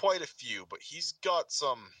does quite a few, but he's got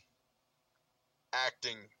some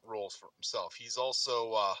acting roles for himself. He's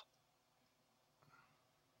also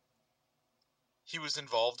he was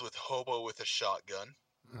involved with Hobo with a Shotgun.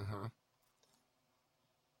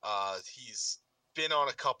 He's been on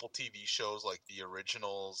a couple TV shows like The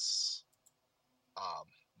Originals,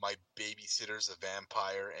 My Babysitter's a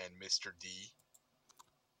Vampire, and Mr. D.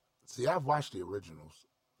 See, I've watched The Originals.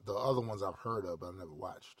 The other ones I've heard of, but I've never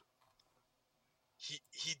watched.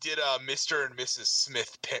 He did Mr. and Mrs.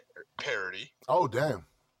 Smith parody. Oh, damn.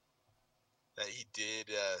 That he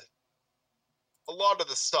did a lot of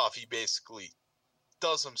the stuff he basically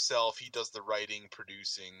does himself. He does the writing,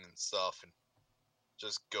 producing, and stuff, and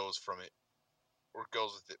just goes from it, or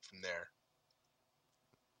goes with it from there.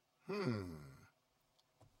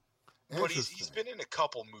 But he's been in a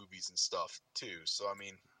couple movies and stuff too. So I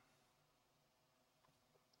mean,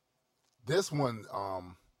 this one,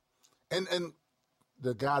 and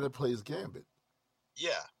the guy that plays Gambit.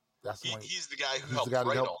 Yeah, he's the guy who helped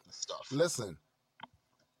write all this stuff. Listen,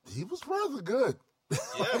 he was rather good.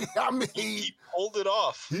 Yeah, I mean, he pulled it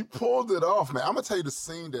off. He pulled it off, man. I'm gonna tell you the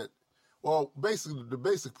scene that. Well, basically, the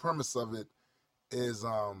basic premise of it is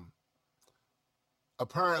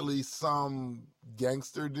apparently some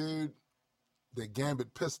gangster dude that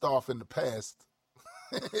Gambit pissed off in the past,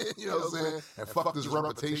 you know what I'm saying, and fucked his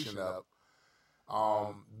reputation up.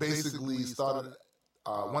 Basically started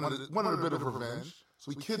wanted a bit of revenge,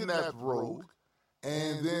 so he kidnapped Rogue,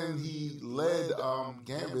 and then he led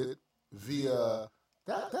Gambit via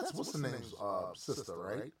that's what's the name's sister,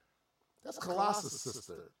 right? That's Colossus'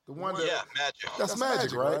 sister. The one that Magic. That's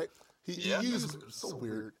Magic, right? He used so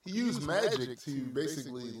weird. He used magic to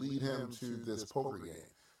basically lead him to this poker game,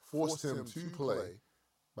 forced him to play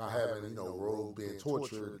by having Rogue being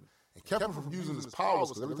tortured, and kept him from using his powers.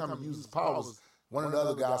 Because every time he used his powers, one of the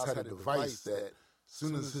other guys had a device that, as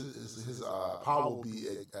soon as his power will be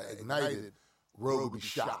ignited, Rogue would be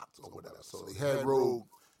shocked or whatever. So they had Rogue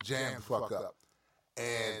jam the fuck up,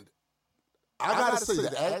 and I gotta say,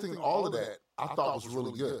 the acting, all of that, I thought was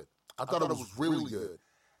really good. I thought it was really good.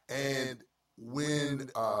 And when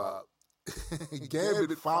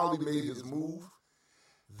Gambit finally made his move,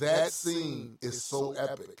 that scene is so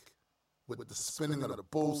epic. With the spinning of the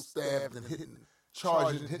bull staff and hitting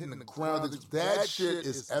the ground. That shit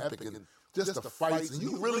is epic. And just the fights. And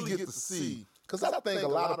you really get to see, because I think a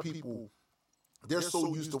lot of people, they're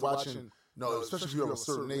so used to watching, especially if you're of a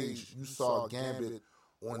certain age, you saw Gambit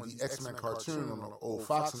on the X-Men cartoon on the old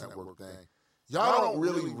Fox Network thing. Y'all don't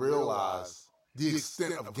really realize the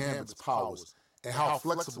extent of Gambit's powers and how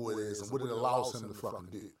flexible it is and what it allows him to fucking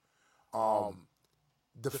do.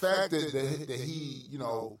 The fact that he,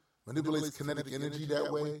 manipulates kinetic energy that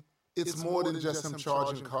way, it's more than just him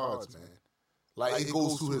charging cards, man. Like, it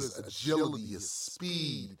goes to his agility, his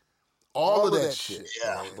speed, all of that shit.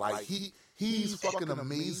 Yeah. Man. Like, he's fucking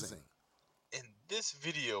amazing. And this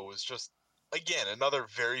video was just, again, another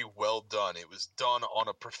very well done. It was done on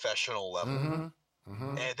a professional level,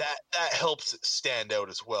 and that helps it stand out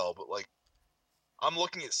as well. But like, I'm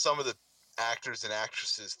looking at some of the actors and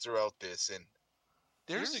actresses throughout this, and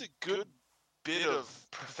there's a good bit of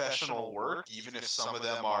professional work, even if some of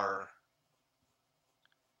them are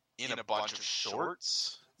in a bunch of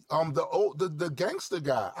shorts. The gangster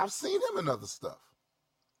guy, I've seen him in other stuff.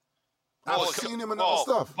 I've seen him in other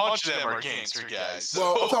stuff. A bunch of them are gangster guys. So.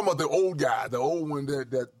 Well, I'm talking about the old guy, the old one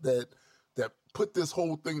that put this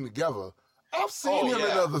whole thing together. I've seen him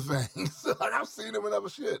in other things. Like, I've seen him in other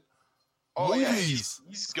shit. Oh, movies. Yeah,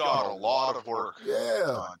 he's got a lot of work.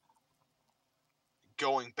 Yeah.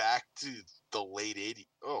 Going back to the late 80s.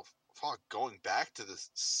 Oh, fuck. Going back to the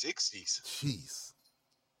 60s.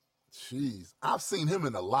 Jeez. I've seen him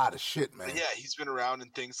in a lot of shit, man. But yeah, he's been around in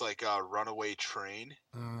things like Runaway Train,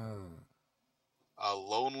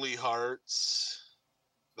 Lonely Hearts,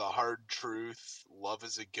 The Hard Truth, Love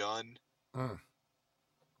is a Gun.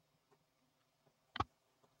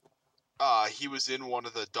 He was in one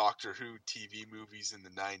of the Doctor Who TV movies in the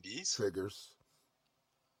 90s. Figures.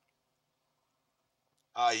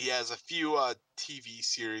 He has a few TV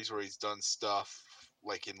series where he's done stuff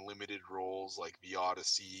like in limited roles, like The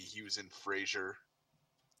Odyssey. He was in Frasier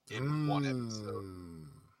in one episode.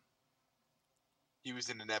 He was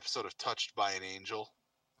in an episode of Touched by an Angel.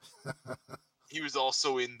 He was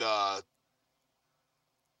also in the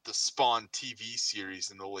Spawn TV series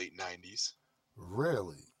in the late 90s.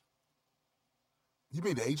 Really? You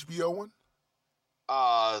mean the HBO one?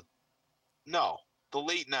 No, the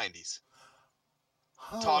late 90s.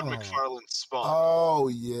 Todd McFarlane's Spawn. Oh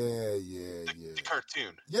yeah. The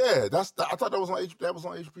cartoon. Yeah, I thought that was on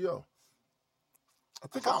HBO. I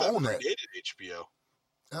think I own that. Predated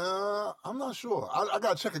HBO. I'm not sure. I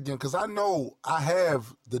gotta check again because I know I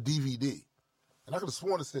have the DVD, and I could have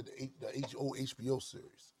sworn it said the old HBO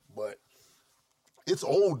series, but it's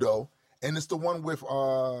old though, and it's the one with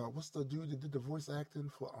what's the dude that did the voice acting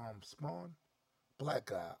for Spawn? Black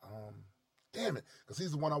guy. Damn it, because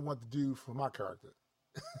he's the one I want to do for my character.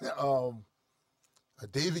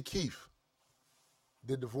 David Keith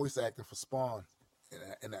did the voice acting for Spawn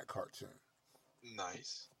in that cartoon.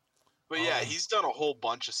 Nice. But yeah, he's done a whole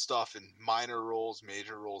bunch of stuff in minor roles,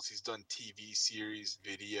 major roles. He's done TV series,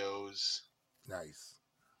 videos. Nice.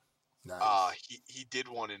 He did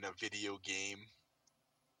one in a video game,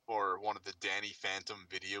 or one of the Danny Phantom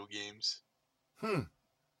video games.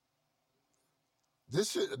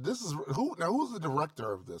 This is who now? Who's the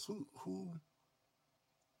director of this? Who?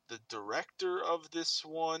 The director of this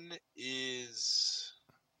one is...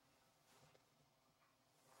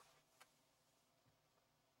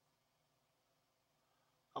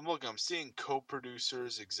 I'm seeing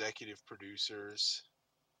co-producers, executive producers,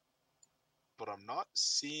 but I'm not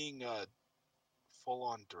seeing a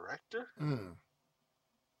full-on director.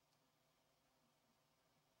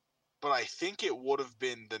 But I think it would have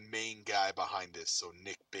been the main guy behind this, so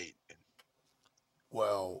Nick Bateman.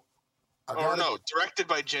 Well... directed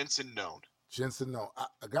by Jensen Known.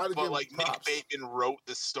 I gotta give But like props. Nick Bateman wrote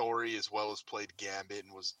the story as well as played Gambit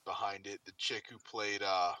and was behind it. The chick who played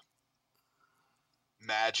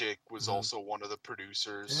Magic was also one of the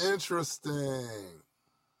producers. Interesting.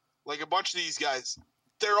 Like a bunch of these guys,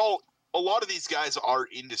 a lot of these guys are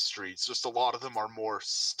industry. It's just a lot of them are more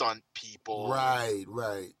stunt people. Right.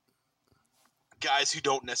 Guys who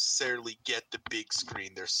don't necessarily get the big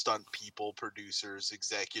screen. They're stunt people, producers,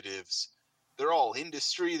 executives. They're all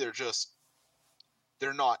industry.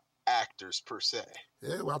 They're not actors per se.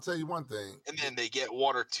 Yeah, well, I'll tell you one thing. And then they get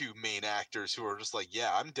one or two main actors who are just like,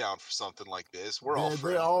 yeah, I'm down for something like this.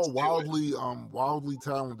 They're all wildly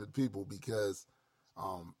talented people because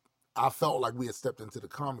I felt like we had stepped into the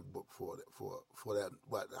comic book for that.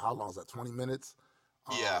 How long is that? 20 minutes.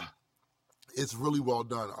 Yeah. It's really well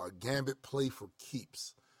done. Gambit Play for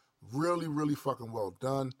Keeps. Really, really fucking well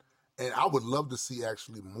done. And I would love to see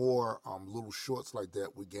actually more little shorts like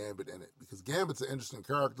that with Gambit in it. Because Gambit's an interesting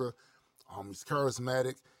character. He's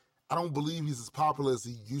charismatic. I don't believe he's as popular as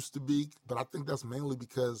he used to be. But I think that's mainly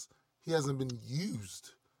because he hasn't been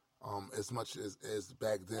used as much as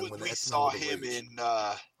back then. When we saw him in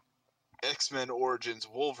X-Men Origins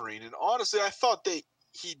Wolverine. And honestly, I thought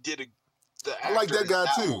he did I like that guy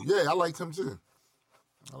too. Yeah, I liked him too.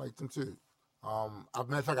 As a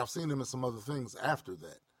matter of fact, I've seen him in some other things after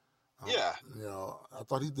that. I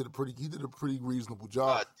thought he did a pretty reasonable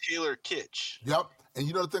job. Taylor Kitsch. Yep, and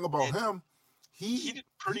you know the thing about him, he did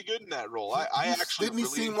pretty good in that role. I actually didn't he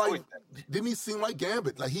really seem enjoyed like that. Didn't he seem like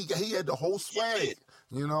Gambit? Like he had the whole swag.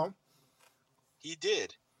 You know, he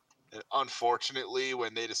did. And unfortunately,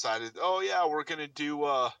 when they decided, oh yeah, we're gonna do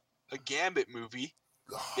a Gambit movie,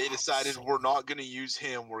 they decided we're not gonna use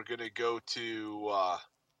him. We're gonna go to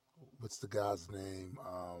what's the guy's name?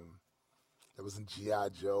 That was in G.I.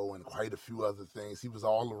 Joe and quite a few other things. He was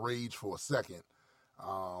all the rage for a second.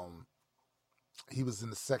 He was in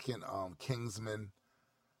the second Kingsman.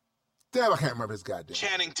 Damn, I can't remember his goddamn.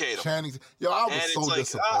 Channing Tatum. Yo, I was so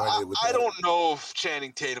disappointed with that. I don't know if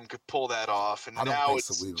Channing Tatum could pull that off, and now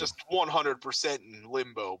it's just 100% in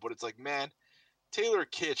limbo. But it's like, man, Taylor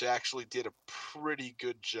Kitsch actually did a pretty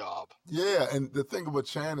good job. Yeah, and the thing about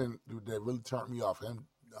Channing that really turned me off him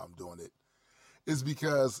doing it is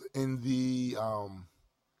because in the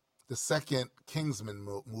second Kingsman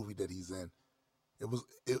movie that he's in,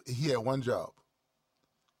 he had one job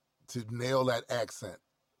to nail that accent.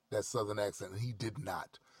 That Southern accent, and he did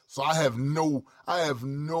not. So I have no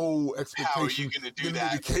expectation. How are you going to do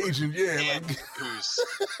that? The Cajun, yeah,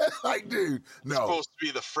 like, dude, no. You're supposed to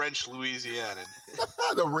be the French Louisianan.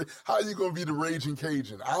 How are you going to be the raging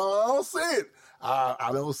Cajun? I don't see it. I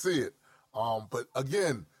don't see it. But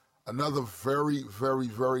again, another very, very,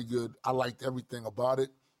 very good. I liked everything about it.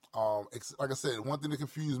 Like I said, one thing that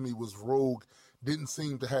confused me was Rogue didn't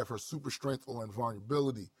seem to have her super strength or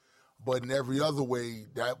invulnerability. But in every other way,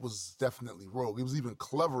 that was definitely Rogue. It was even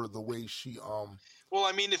clever the way she Well,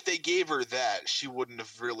 I mean, if they gave her that, she wouldn't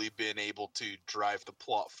have really been able to drive the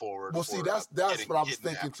plot forward. Well, see, that's what I was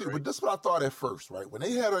thinking too. Right? But that's what I thought at first, right? When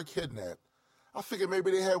they had her kidnapped, I figured maybe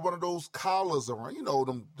they had one of those collars around, you know,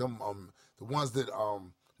 them the ones that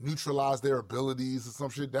neutralize their abilities or some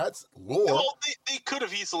shit. That's lore. Well, they could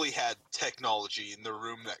have easily had technology in the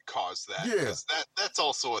room that caused that. Yeah. That's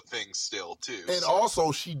also a thing still, too. And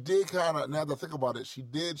also, she did kind of, now that I think about it, she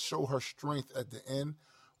did show her strength at the end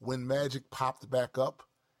when Magic popped back up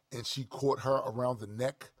and she caught her around the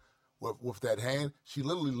neck with that hand. She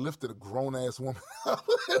literally lifted a grown-ass woman up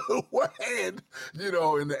with one hand, you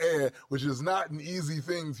know, in the air, which is not an easy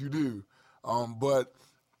thing to do. But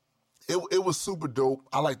it was super dope.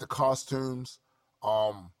 I like the costumes.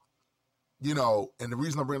 You know, and the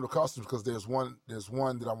reason I bring up the costumes because there's one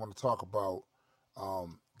that I want to talk about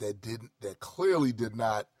that clearly did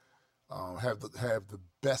not have the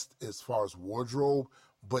best as far as wardrobe,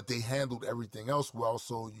 but they handled everything else well,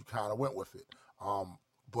 so you kind of went with it.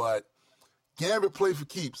 But Gambit Play for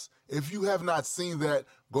Keeps. If you have not seen that,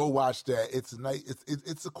 go watch that. It's a nice.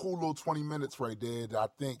 It's a cool little 20 minutes right there that I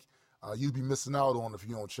think you'd be missing out on if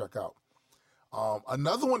you don't check out.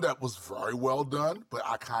 Another one that was very well done, but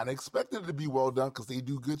I kind of expected it to be well done because they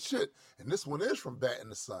do good shit. And this one is from Bat in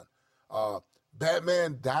the Sun.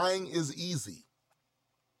 Batman Dying is Easy.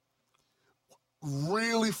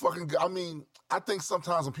 Really fucking good. I mean, I think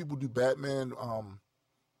sometimes when people do Batman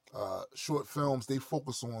short films, they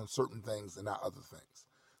focus on certain things and not other things.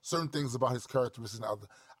 Certain things about his characteristics and other.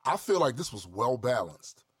 I feel like this was well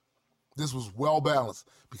balanced. This was well balanced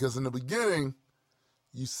because in the beginning,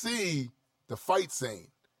 you see the fight scene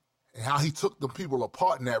and how he took the people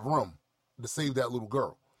apart in that room to save that little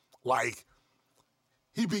girl. Like,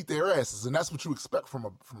 he beat their asses, and that's what you expect from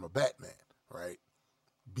a Batman, right?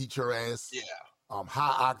 Beat your ass. Yeah.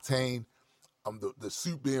 High octane. The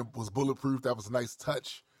suit was bulletproof. That was a nice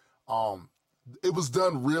touch. It was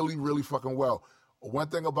done really, really fucking well. One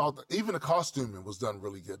thing about even the costuming was done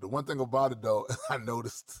really good. The one thing about it though, I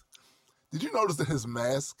noticed. Did you notice that his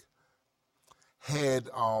mask had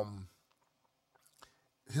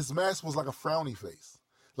his mask was like a frowny face?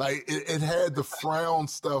 Like it had the frown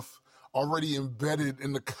stuff already embedded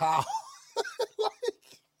in the cowl.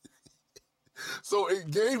 So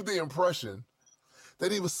it gave the impression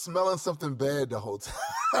that he was smelling something bad the whole time.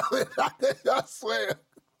 I swear,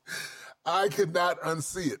 I could not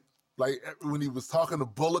unsee it. Like when he was talking to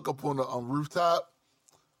Bullock up on the rooftop,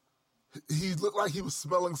 he looked like he was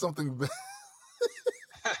smelling something bad.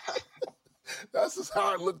 That's just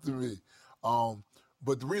how it looked to me.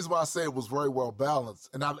 But the reason why I say it was very well balanced,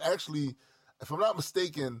 and I've actually, if I'm not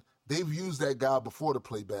mistaken, they've used that guy before to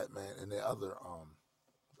play Batman in their other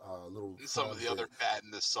little. Some of the other Bat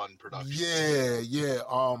in the Sun productions.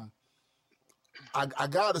 Yeah. I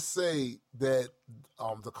gotta say that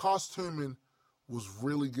the costuming was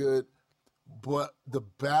really good, but the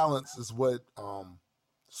balance is what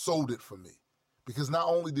sold it for me. Because not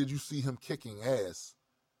only did you see him kicking ass,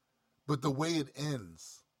 but the way it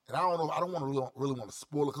ends, and I don't know, I don't want to really want to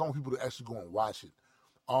spoil it. I want people to actually go and watch it.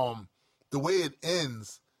 The way it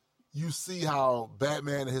ends, you see how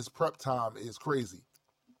Batman and his prep time is crazy.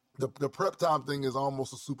 The prep time thing is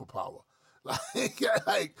almost a superpower.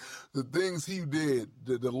 Like the things he did,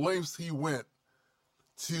 the lengths he went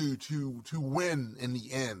to win in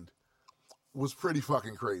the end was pretty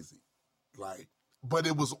fucking crazy. Like, but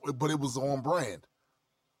it was on brand.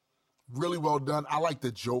 Really well done. I like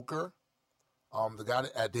the Joker. The guy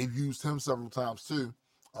that they've used him several times too.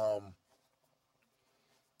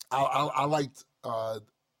 I liked,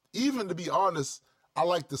 even to be honest, I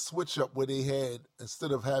liked the switch up where they had,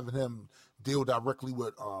 instead of having him deal directly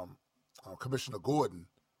with Commissioner Gordon,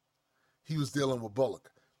 he was dealing with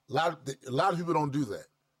Bullock. A lot of people don't do that.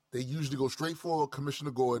 They usually go straight for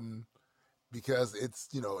Commissioner Gordon because it's,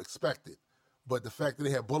 expected. But the fact that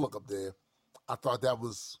they had Bullock up there, I thought that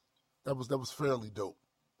was fairly dope.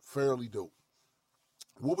 Fairly dope.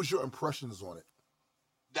 What was your impressions on it?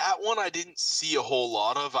 That one I didn't see a whole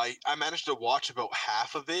lot of. I managed to watch about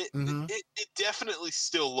half of it. Mm-hmm. It definitely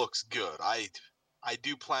still looks good. I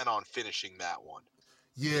do plan on finishing that one.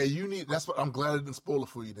 Yeah, you need. That's what I'm glad I didn't spoil it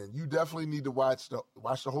for you. Then you definitely need to watch the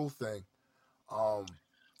whole thing.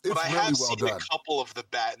 It's but I really have well seen done. a couple of the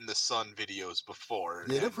Bat in the Sun videos before.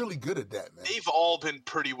 Yeah, they're really good at that, man. They've all been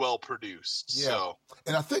pretty well produced. Yeah. So.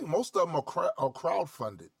 And I think most of them are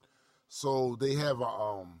crowdfunded, so they have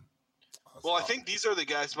a Well, I think these are the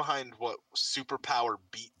guys behind what Superpower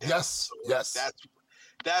Beatdown. Yes, so yes.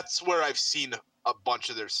 That's where I've seen a bunch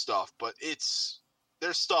of their stuff, but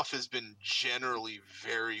their stuff has been generally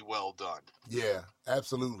very well done. Yeah,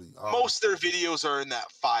 absolutely. Most of their videos are in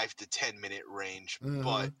that 5 to 10 minute range,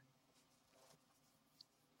 but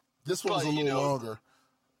this one was a little longer.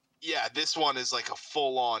 Yeah, this one is like a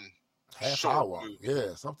full on half hour. Movie.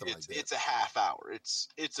 Yeah, something like that. It's a half hour.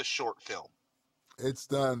 It's a short film. It's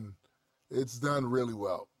done really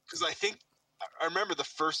well. Because I remember the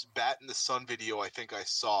first Bat in the Sun video I think I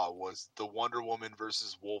saw was the Wonder Woman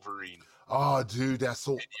versus Wolverine. Oh, dude, that's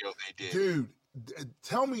so video they did. Dude,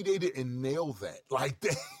 tell me they didn't nail that. Like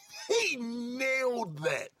they nailed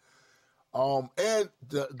that. And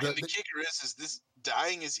the kicker is this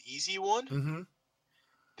Dying is Easy one. Mm-hmm.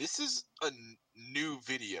 This is a new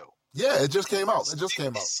video. Yeah, it just came out.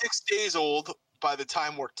 It's 6 days old by the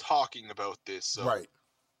time we're talking about this. So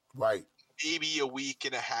Right. Maybe a week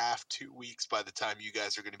and a half, 2 weeks by the time you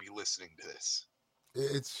guys are going to be listening to this.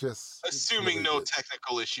 It's just assuming really no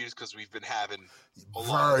technical issues, because we've been having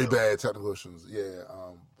very bad technical issues. Yeah,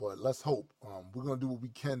 but let's hope. We're gonna do what we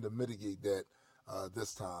can to mitigate that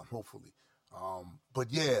this time, hopefully. But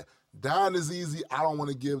yeah, Dying is Easy. I don't want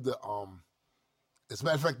to give the as a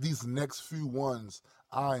matter of fact, these next few ones,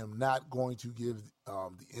 I am not going to give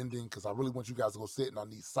the ending, because I really want you guys to go sit, and I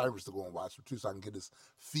need Cyrus to go and watch it too, so I can get his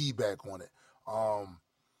feedback on it.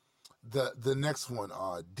 The next one,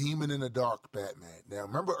 Demon in the Dark Batman. Now,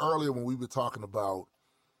 remember earlier when we were talking about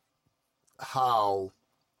how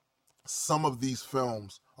some of these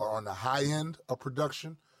films are on the high end of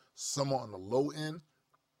production, some are on the low end,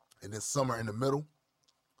 and then some are in the middle?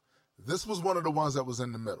 This was one of the ones that was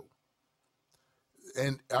in the middle.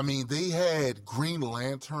 And, I mean, they had Green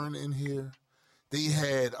Lantern in here. They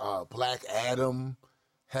had Black Adam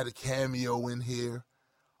had a cameo in here.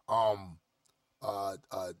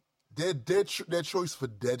 Their choice for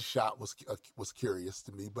Deadshot was curious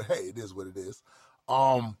to me, but hey, it is what it is.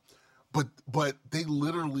 But they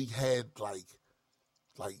literally had like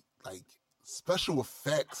special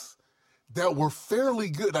effects that were fairly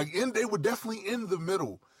good. And they were definitely in the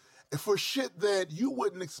middle. And for shit that you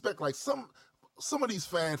wouldn't expect, like some of these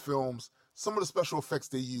fan films, some of the special effects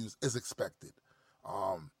they use is expected.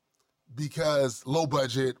 Because low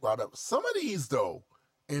budget, whatever. Some of these though,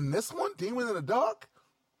 in this one, Demon in the Dark,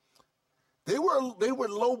 they were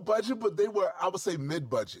low budget, but they were, I would say, mid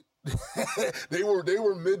budget. they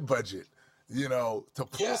were mid budget, to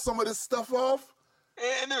pull some of this stuff off.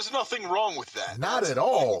 And there's nothing wrong with that. Not at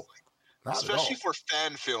all. Especially for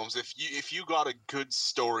fan films, if you got a good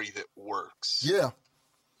story that works, yeah,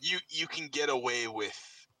 you can get away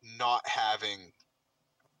with not having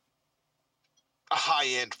a high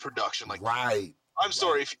end production like right. I'm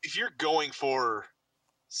sorry, if you're going for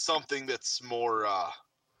something that's more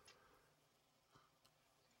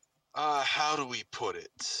how do we put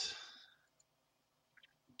it?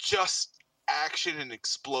 Just action and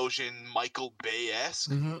explosion, Michael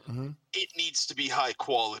Bay-esque. It needs to be high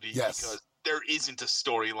quality because there isn't a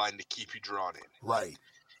storyline to keep you drawn in. Right.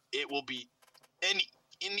 It will be, and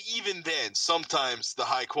even then, sometimes the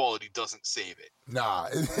high quality doesn't save it. Nah.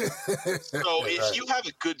 So if you have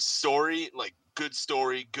a good story,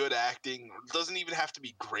 good acting, it doesn't even have to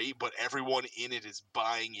be great, but everyone in it is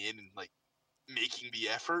buying in and like making the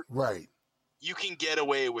effort. Right. You can get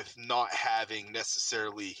away with not having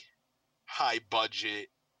necessarily high budget,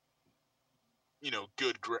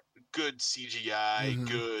 good CGI,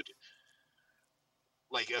 good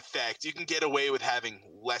like effect. You can get away with having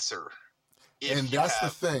lesser. And that's the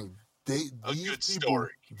thing.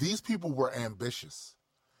 these people were ambitious,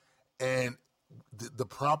 and the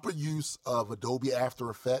proper use of Adobe After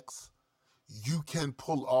Effects, you can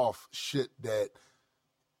pull off shit that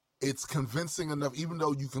it's convincing enough, even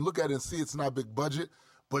though you can look at it and see it's not big budget,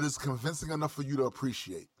 but it's convincing enough for you to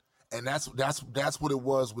appreciate. And that's what it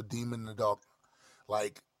was with Demon in the Dark.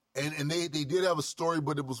 Like, and they did have a story,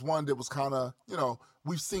 but it was one that was kind of,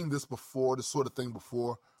 we've seen this before, this sort of thing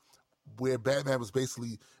before, where Batman was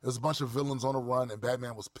basically, there was a bunch of villains on a run and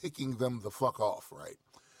Batman was picking them the fuck off, right?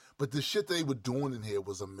 But the shit they were doing in here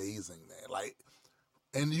was amazing, man. Like,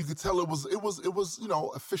 and you could tell it was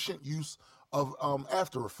efficient use of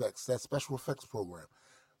After Effects, that special effects program.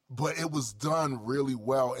 But it was done really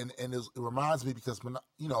well, and it reminds me because,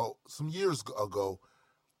 some years ago,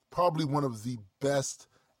 probably one of the best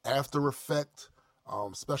After Effect,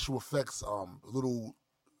 special effects, little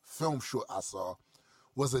film short I saw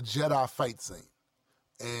was a Jedi fight scene.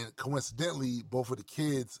 And coincidentally, both of the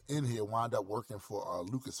kids in here wound up working for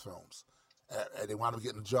Lucasfilms. They wound up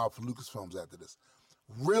getting a job for Lucasfilms after this.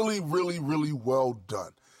 Really, really, really well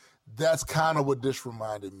done. That's kind of what this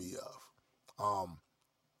reminded me of.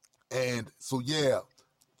 And so, yeah,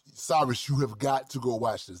 Cyrus, you have got to go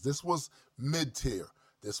watch this. This was mid-tier.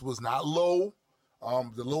 This was not low,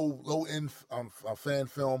 the low-end fan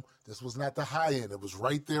film. This was not the high end. It was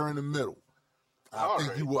right there in the middle. I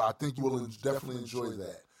think you will definitely enjoy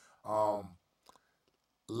that.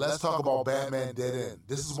 Let's talk about Batman Dead End.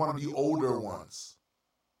 This is one of the older ones,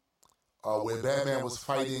 where Batman was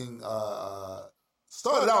fighting.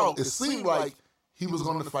 Started out, it seemed like he was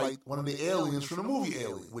going to fight one of the aliens from the movie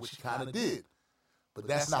Alien, which he kind of did. But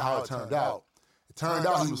that's not how it turned out. It turned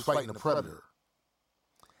out he was fighting a Predator.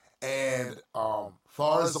 And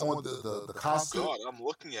far as on the costume, God, I'm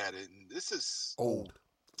looking at it, and this is old.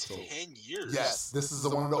 10 years. Yes, this is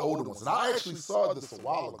one of the older ones. And I actually saw this a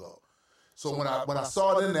while ago. So when I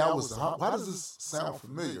saw it in there, I was like, why does this sound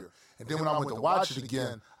familiar? And then when I went to watch it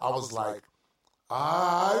again, I was like,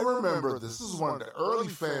 I remember this is one of the early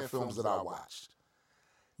fan films that I watched.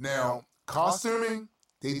 Now, costuming,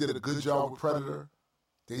 they did a good job with Predator.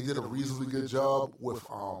 They did a reasonably good job with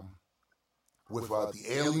the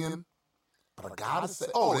Alien. But I gotta say,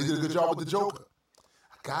 they did a good job with the Joker.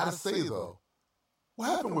 I gotta say though, what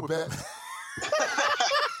happened with Batman?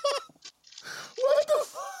 What the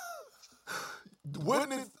fuck?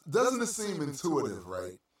 Doesn't it seem intuitive,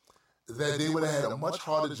 right? That they would have had a much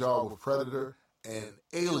harder job with Predator and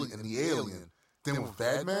the Alien than with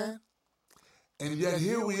Batman? And yet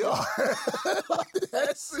here we are.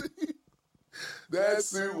 That suit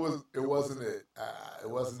wasn't it. It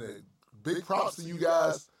wasn't it. Big props to you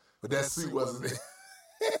guys, but that suit wasn't it.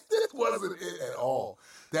 It wasn't it at all.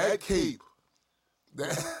 That cape,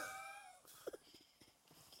 that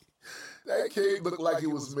cape looked like it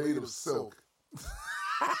was made of silk.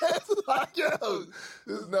 Like,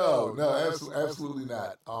 no, absolutely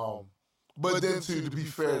not. But then to be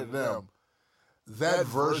fair to them, that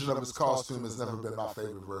version of his costume has never been my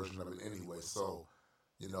favorite version of it anyway. So,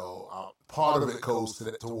 part of it goes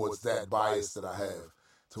towards that bias that I have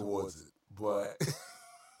towards it. But,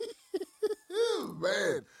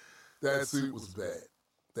 man, that suit was bad.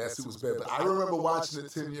 But I remember watching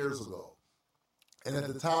it 10 years ago. And at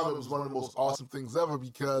the time, it was one of the most awesome things ever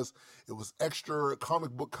because it was extra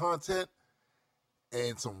comic book content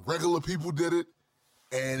and some regular people did it.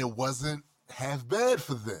 And it wasn't half bad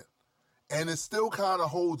for them. And it still kind of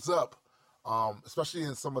holds up, especially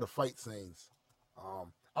in some of the fight scenes. I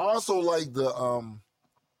also like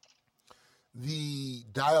the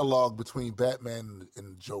dialogue between Batman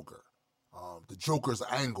and the Joker. The Joker's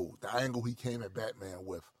angle, the angle he came at Batman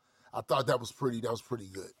with. I thought that was pretty good.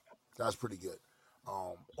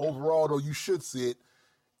 Overall, though, you should see it,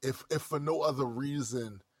 if for no other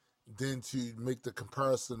reason than to make the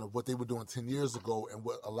comparison of what they were doing 10 years ago and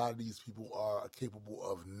what a lot of these people are capable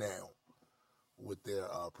of now with their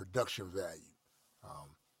production value.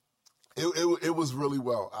 It was really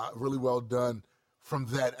well done from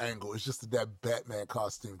that angle. It's just that Batman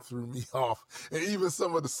costume threw me off. And even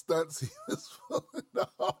some of the stunts he was pulling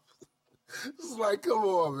off. It's like, come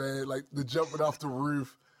on, man. Like the jumping off the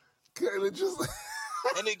roof.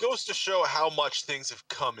 And it goes to show how much things have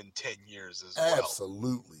come in 10 years as well.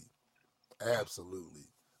 Absolutely.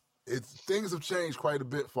 Things have changed quite a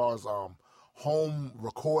bit as far as home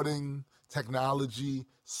recording, technology,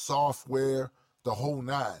 software, the whole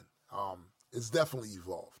nine. It's definitely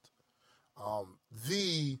evolved.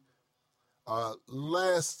 The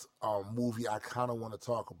last movie I kind of want to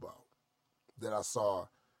talk about that I saw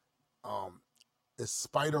is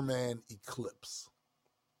Spider-Man Eclipse.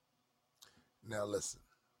 Now listen,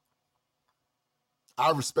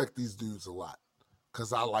 I respect these dudes a lot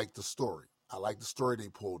because I like the story. I like the story they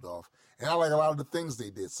pulled off, and I like a lot of the things they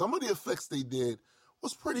did. Some of the effects they did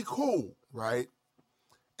was pretty cool, right?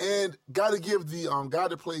 And got to give the guy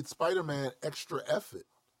that played Spider-Man extra effort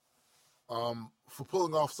for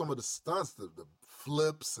pulling off some of the stunts, the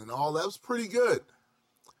flips and all that was pretty good.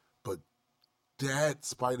 But that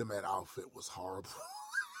Spider-Man outfit was horrible.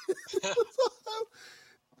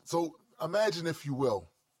 So imagine, if you will,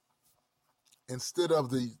 instead of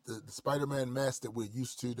the Spider-Man mask that we're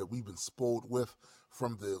used to, that we've been spoiled with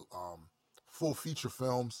from the full feature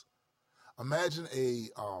films, imagine a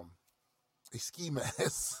ski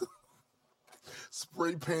mask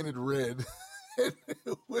spray painted red.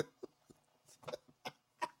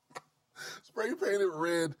 Spray painted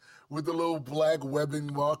red with the little black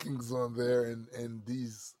webbing markings on there and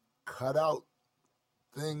these cutout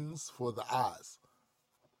things for the eyes.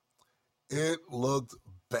 It looked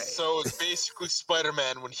bad. So it's basically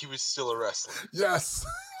Spider-Man when he was still a wrestler. Yes.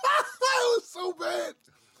 It was so bad.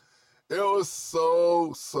 It was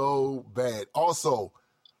so bad. Also,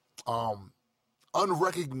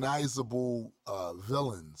 unrecognizable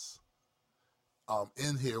villains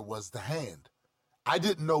in here was the Hand. I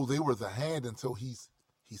didn't know they were the Hand until he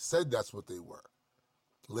said that's what they were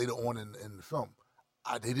later on in the film.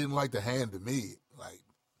 They didn't like the Hand to me. Like,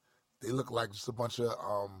 they looked like just a bunch of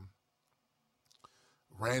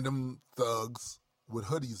random thugs with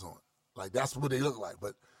hoodies on. Like, that's what they look like.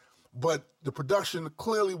 But the production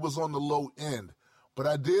clearly was on the low end. But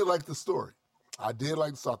I did like the story. I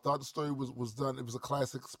thought the story was done. It was a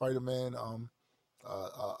classic Spider-Man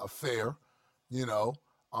affair, you know.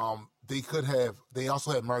 They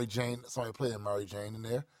also had Mary Jane, somebody playing Mary Jane in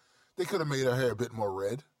there. They could have made her hair a bit more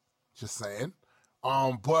red, just saying.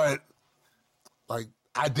 But like,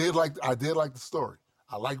 I did like the story.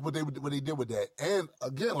 I like what they did with that. And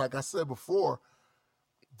again, like I said before,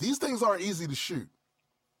 these things aren't easy to shoot.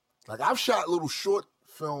 Like, I've shot little short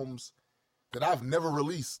films that I've never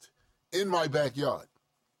released in my backyard,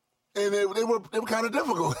 and they were kind of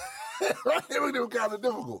difficult, right? They were kind of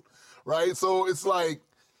difficult, right? So it's like,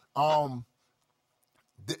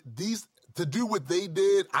 these, to do what they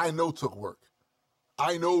did, I know took work.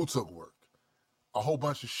 A whole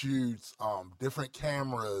bunch of shoots, different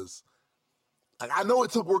cameras. Like, I know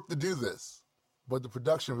it took work to do this, but the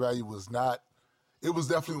production value was not. It was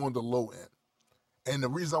definitely on the low end. And the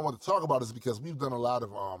reason I want to talk about it is because we've done a lot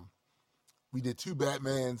of. We did 2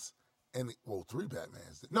 Batmans and 3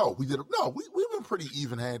 Batmans. We've been pretty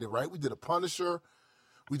even-handed, right? We did a Punisher,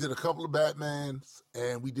 we did a couple of Batmans,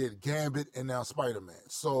 and we did Gambit, and now Spider-Man.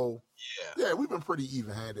 So yeah, we've been pretty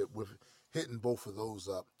even-handed with hitting both of those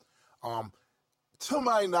up. To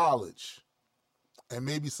my knowledge, and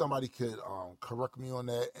maybe somebody could correct me on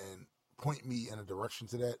that and point me in a direction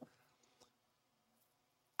to that,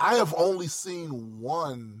 I have only seen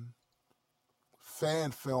one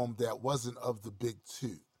fan film that wasn't of the big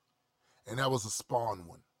 2, and that was a Spawn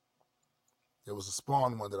one. There was a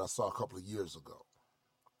Spawn one that I saw a couple of years ago.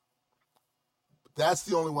 That's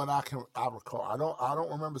the only one I recall. I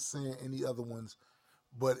don't remember seeing any other ones,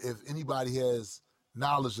 but if anybody has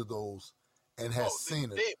knowledge of those and has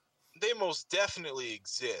seen it, they most definitely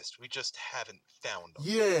exist. We just haven't found them.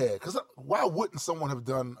 Yeah, because why wouldn't someone have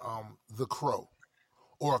done The Crow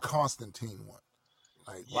or a Constantine one?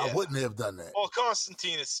 Like, why wouldn't they have done that? Well,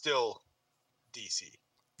 Constantine is still DC.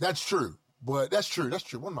 That's true. But that's true.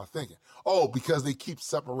 What am I thinking? Oh, because they keep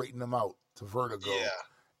separating them out to Vertigo.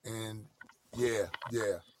 Yeah. And yeah.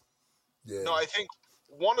 No, I think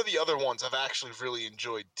one of the other ones I've actually really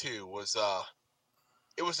enjoyed too was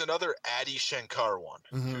it was another Adi Shankar one,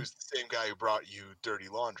 who's the same guy who brought you Dirty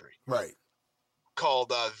Laundry. Right.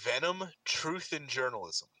 Called Venom: Truth in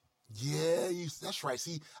Journalism. Yeah, that's right.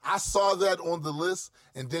 See, I saw that on the list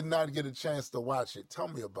and did not get a chance to watch it. Tell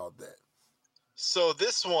me about that. So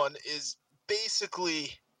this one is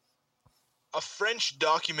basically a French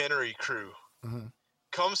documentary crew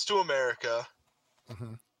comes to America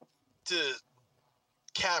to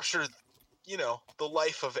capture, the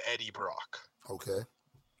life of Eddie Brock. Okay.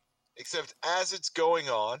 Except as it's going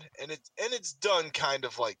on, and it's done kind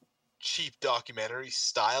of like cheap documentary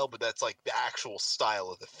style, but that's like the actual style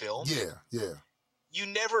of the film. Yeah. You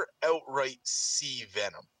never outright see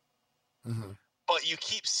Venom. But you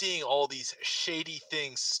keep seeing all these shady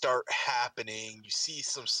things start happening. You see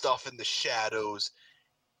some stuff in the shadows,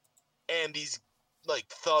 and these like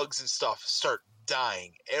thugs and stuff start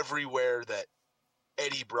dying everywhere that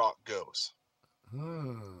Eddie Brock goes.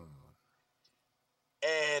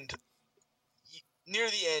 And near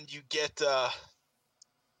the end, you get a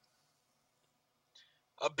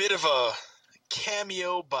bit of a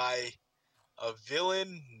cameo by A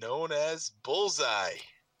villain known as Bullseye.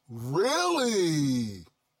 Really?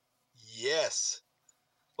 Yes.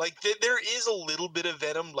 Like, there is a little bit of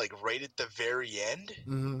Venom, like, right at the very end.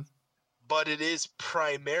 Mm-hmm. But it is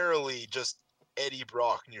primarily just Eddie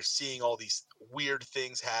Brock, and you're seeing all these weird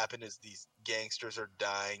things happen as these gangsters are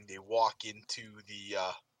dying. They walk into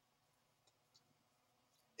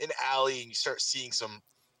an alley, and you start seeing some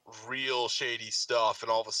real shady stuff,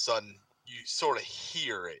 and all of a sudden you sort of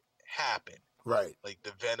hear it happen. Right. Like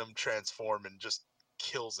the Venom transform and just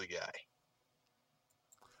kills a guy.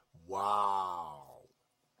 Wow.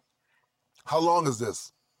 How long is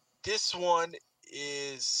this? This one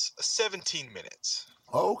is 17 minutes.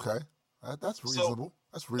 Oh, okay. That's reasonable.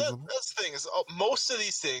 That's reasonable. That's the thing is, most of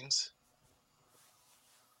these things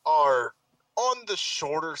are on the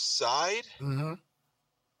shorter side,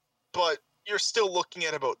 but you're still looking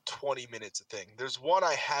at about 20 minutes a thing. There's one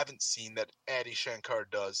I haven't seen that Adi Shankar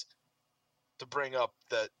does to bring up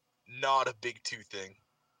that not a big two thing.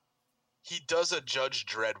 He does a Judge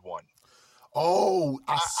Dredd one. Oh,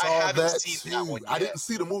 I saw that seen too. That one I yet. didn't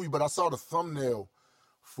see the movie, but I saw the thumbnail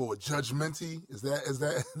for Judgmenty. Is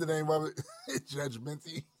that the name of it?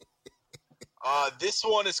 Judgmenty. This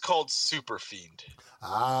one is called Super Fiend.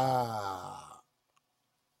 Ah.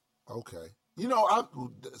 Okay. You know,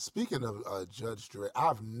 speaking of Judge Dredd,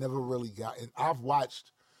 I've never really gotten. I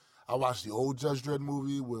watched the old Judge Dredd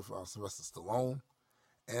movie with Sylvester Stallone,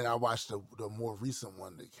 and I watched the more recent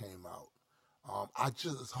one that came out.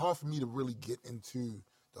 It's hard for me to really get into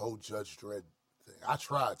the whole Judge Dredd thing. I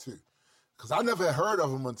tried too, because I never had heard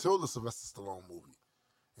of him until the Sylvester Stallone movie,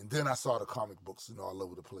 and then I saw the comic books, all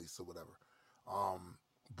over the place or whatever.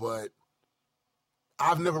 But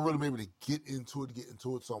I've never really been able to get into it.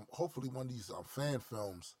 So hopefully one of these fan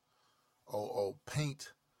films will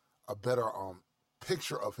paint a better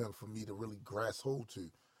picture of him for me to really grasp hold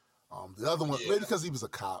to. The other one, maybe because he was a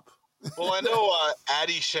cop. Well, I know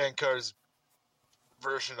Adi Shankar's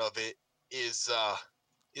version of it is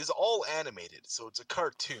all animated, so it's a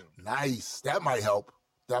cartoon. Nice. That might help.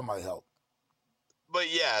 But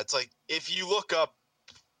yeah, it's like if you look up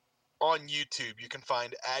on YouTube, you can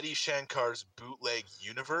find Adi Shankar's Bootleg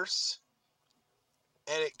Universe,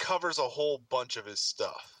 and it covers a whole bunch of his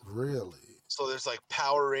stuff. Really? So there's like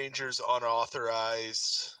Power Rangers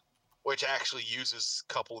Unauthorized, which actually uses a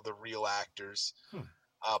couple of the real actors.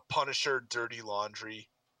 Punisher Dirty Laundry,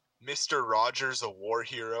 Mr. Rogers, a War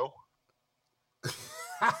Hero.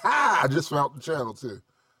 I just found the channel too.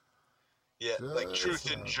 Yeah, like Truth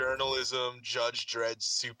in Journalism, Judge Dredd,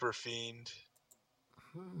 Super Fiend.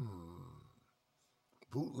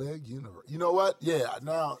 Bootleg Universe. You know what? Yeah.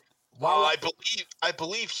 Now, I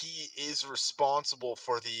believe he is responsible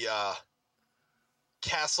for the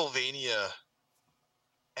Castlevania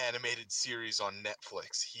animated series on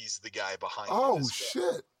Netflix. He's the guy behind it. Oh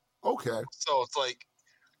shit. Okay. So it's like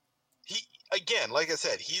like I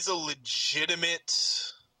said, he's a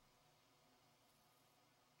legitimate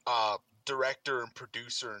director and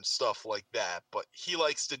producer and stuff like that, but he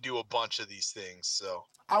likes to do a bunch of these things, so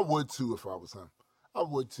I would too if I was him. I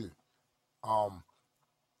would too.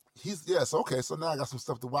 Okay, so now I got some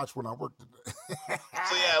stuff to watch when I work today.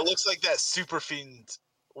 So yeah, it looks like that Super Fiend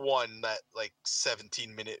one, that like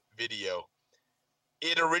 17-minute video,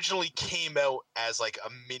 it originally came out as like a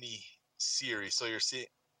mini series. So you're seeing,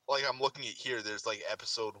 like, I'm looking at here, there's like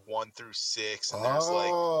episode 1 through 6, and there's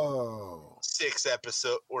like 6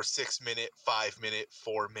 episode or 6 minute, 5 minute,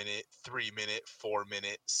 4 minute, 3 minute, 4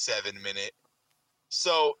 minute, 7 minute.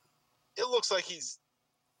 So it looks like he's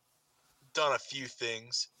done a few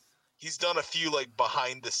things. He's done a few like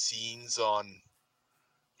behind the scenes on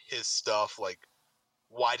his stuff, like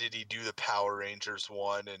why did he do the Power Rangers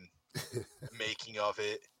one and making of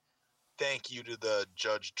it. Thank you to the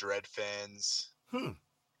Judge Dredd fans.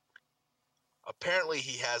 Apparently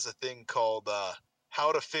he has a thing called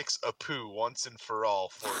How to Fix a Poo Once and For All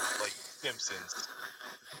for like Simpsons.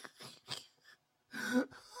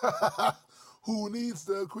 Who needs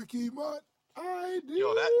the quickie mutt? I do.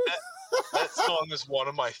 Yo, that song is one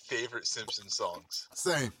of my favorite Simpsons songs.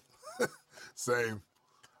 Same.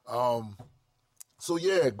 So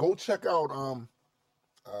yeah, go check out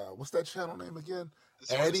what's that channel name again?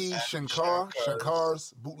 Adi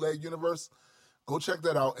Shankar's Bootleg Universe. Go check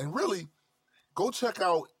that out, and really go check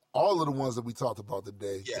out all of the ones that we talked about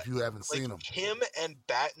today if you haven't seen them. Him and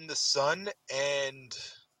Bat in the Sun and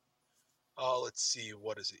let's see,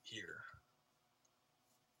 what is it here?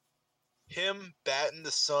 Him, Bat in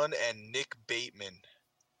the Sun, and Nick Bateman.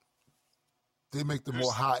 They make the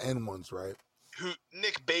more high-end ones, right?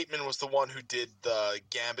 Nick Bateman was the one who did the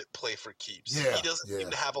Gambit Play for Keeps. Yeah, he doesn't seem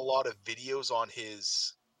to have a lot of videos on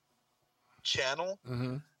his channel,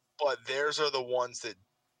 Mm-hmm. but theirs are the ones that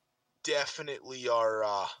definitely are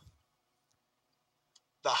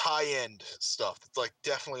the high-end stuff. It's like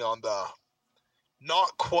definitely on the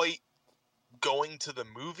not quite going to the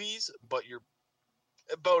movies, but you're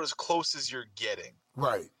about as close as you're getting.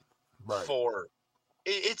 Right. For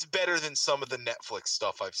it's better than some of the Netflix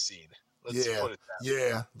stuff I've seen. Let's put it that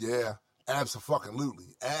way. Yeah.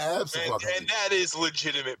 Absolutely. And that is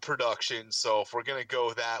legitimate production. So if we're gonna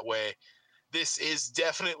go that way, this is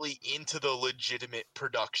definitely into the legitimate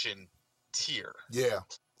production tier. Yeah,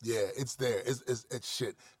 it's there. It's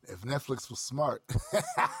shit. If Netflix was smart,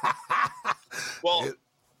 well,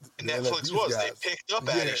 Netflix was. Guys. They picked up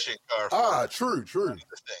Adi Shankar. True.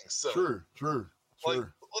 So, true. Like,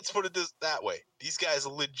 let's put it that way. These guys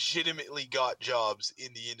legitimately got jobs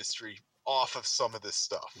in the industry off of some of this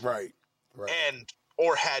stuff. Right.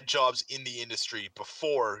 Or had jobs in the industry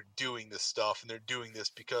before doing this stuff, and they're doing this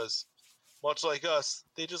because, much like us,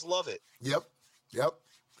 they just love it. Yep.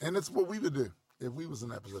 And it's what we would do if we was in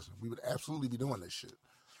that position. We would absolutely be doing this shit.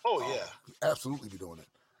 Oh, yeah. Absolutely be doing it.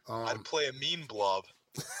 I'd play a mean blob.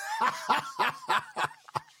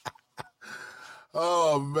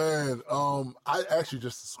 Oh, man. I actually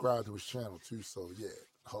just subscribed to his channel, too, so, yeah.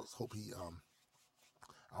 Hope he,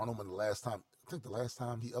 I don't know when I think the last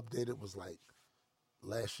time he updated was, like,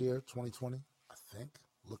 last year, 2020, I think.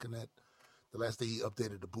 Looking at the last day he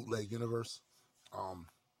updated the Bootleg Universe.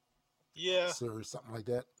 Yeah. Series, something like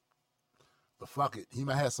that. But fuck it. He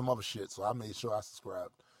might have some other shit, so I made sure I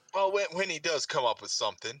subscribed. Well, when he does come up with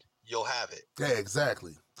something, you'll have it. Yeah,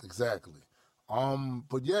 exactly.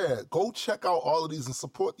 But yeah, go check out all of these and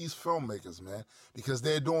support these filmmakers, man, because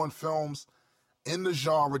they're doing films in the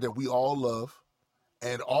genre that we all love.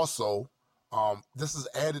 And also, this is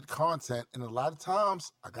added content. And a lot of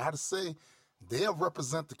times, I got to say, they'll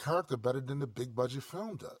represent the character better than the big budget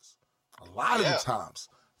film does. A lot of the times,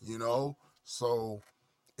 you know? So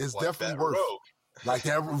it's like definitely worth Rogue. Like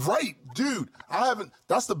that. Right, dude.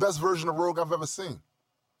 That's the best version of Rogue I've ever seen.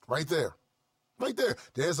 Right there.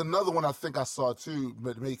 There's another one I think I saw too,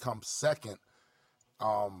 but it may come second.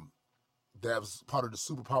 That was part of the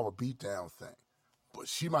Superpower Beatdown thing. But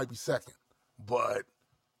she might be second. But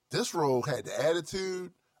this Rogue had the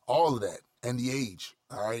attitude, all of that, and the age.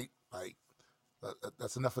 All right? Like,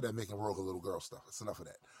 that's enough of that making Rogue a little girl stuff. That's enough of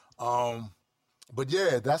that. But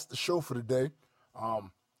yeah, that's the show for today.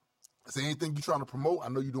 Is there anything you're trying to promote? I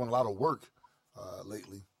know you're doing a lot of work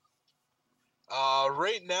lately.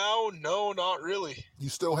 Right now, no, not really. You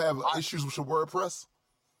still have issues with your WordPress?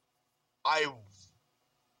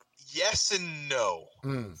 Yes and no.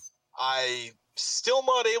 I still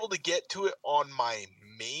not able to get to it on my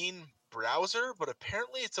main browser, but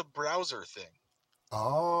apparently it's a browser thing.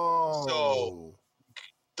 Oh. So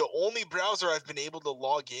the only browser I've been able to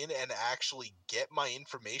log in and actually get my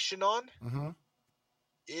information on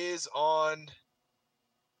is on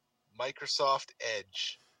Microsoft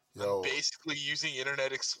Edge. I'm basically using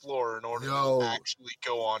Internet Explorer in order to actually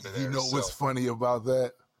go onto there. You know what's funny about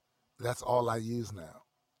that? That's all I use now.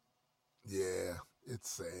 Yeah, it's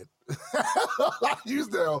sad. All I use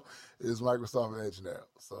now is Microsoft Edge now.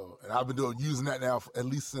 So, and I've been using that now at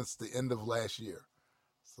least since the end of last year.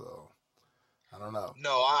 So, I don't know.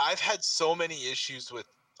 No, I've had so many issues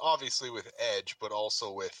obviously with Edge, but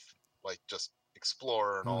also with like just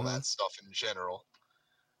Explorer and all that stuff in general.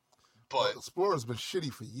 But Explorer's been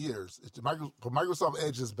shitty for years. But Microsoft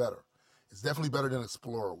Edge is better. It's definitely better than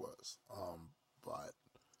Explorer was. But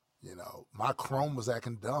you know, my Chrome was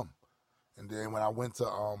acting dumb, and then when I went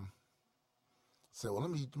to said, well, let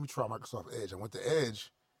me try Microsoft Edge. I went to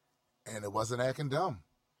Edge, and it wasn't acting dumb.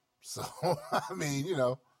 So I mean, you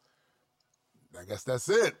know, I guess that's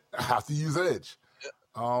it. I have to use Edge.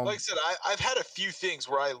 Like I said, I've had a few things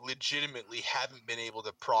where I legitimately haven't been able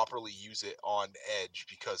to properly use it on Edge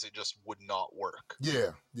because it just would not work.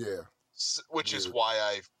 Yeah. Which is why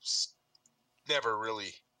I've never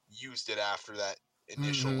really used it after that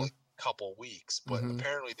initial couple weeks. But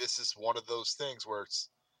apparently this is one of those things where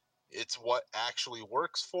it's what actually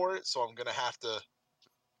works for it. So I'm going to have to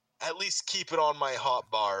at least keep it on my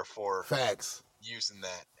hot bar for using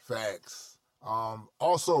that. Facts.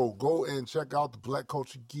 Also, go and check out the Black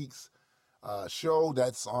Culture Geeks show.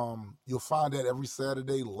 That's you'll find that every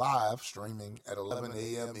Saturday live streaming at 11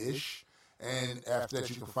 a.m. ish, and after that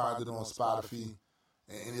you can find it on Spotify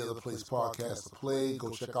and any other place podcasts are played.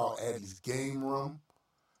 Go check out Addy's Game Room.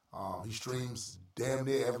 He streams damn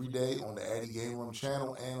near every day on the Addy Game Room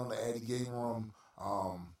channel and on the Addy Game Room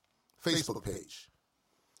Facebook page.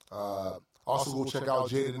 Also, go check out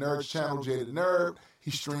Jada the Nerd's channel, Jada the Nerd. He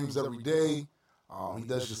streams every day. He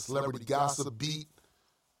does your celebrity gossip beat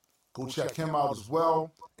Go check him out as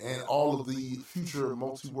well, and all of the future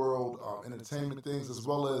multi-world entertainment things, as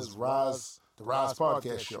well as the Rise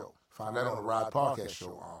Podcast Show. Find that on the Rise Podcast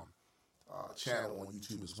Show channel on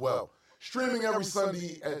YouTube as well. Streaming every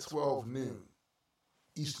Sunday at 12 noon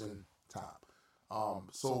Eastern time.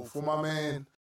 So for my man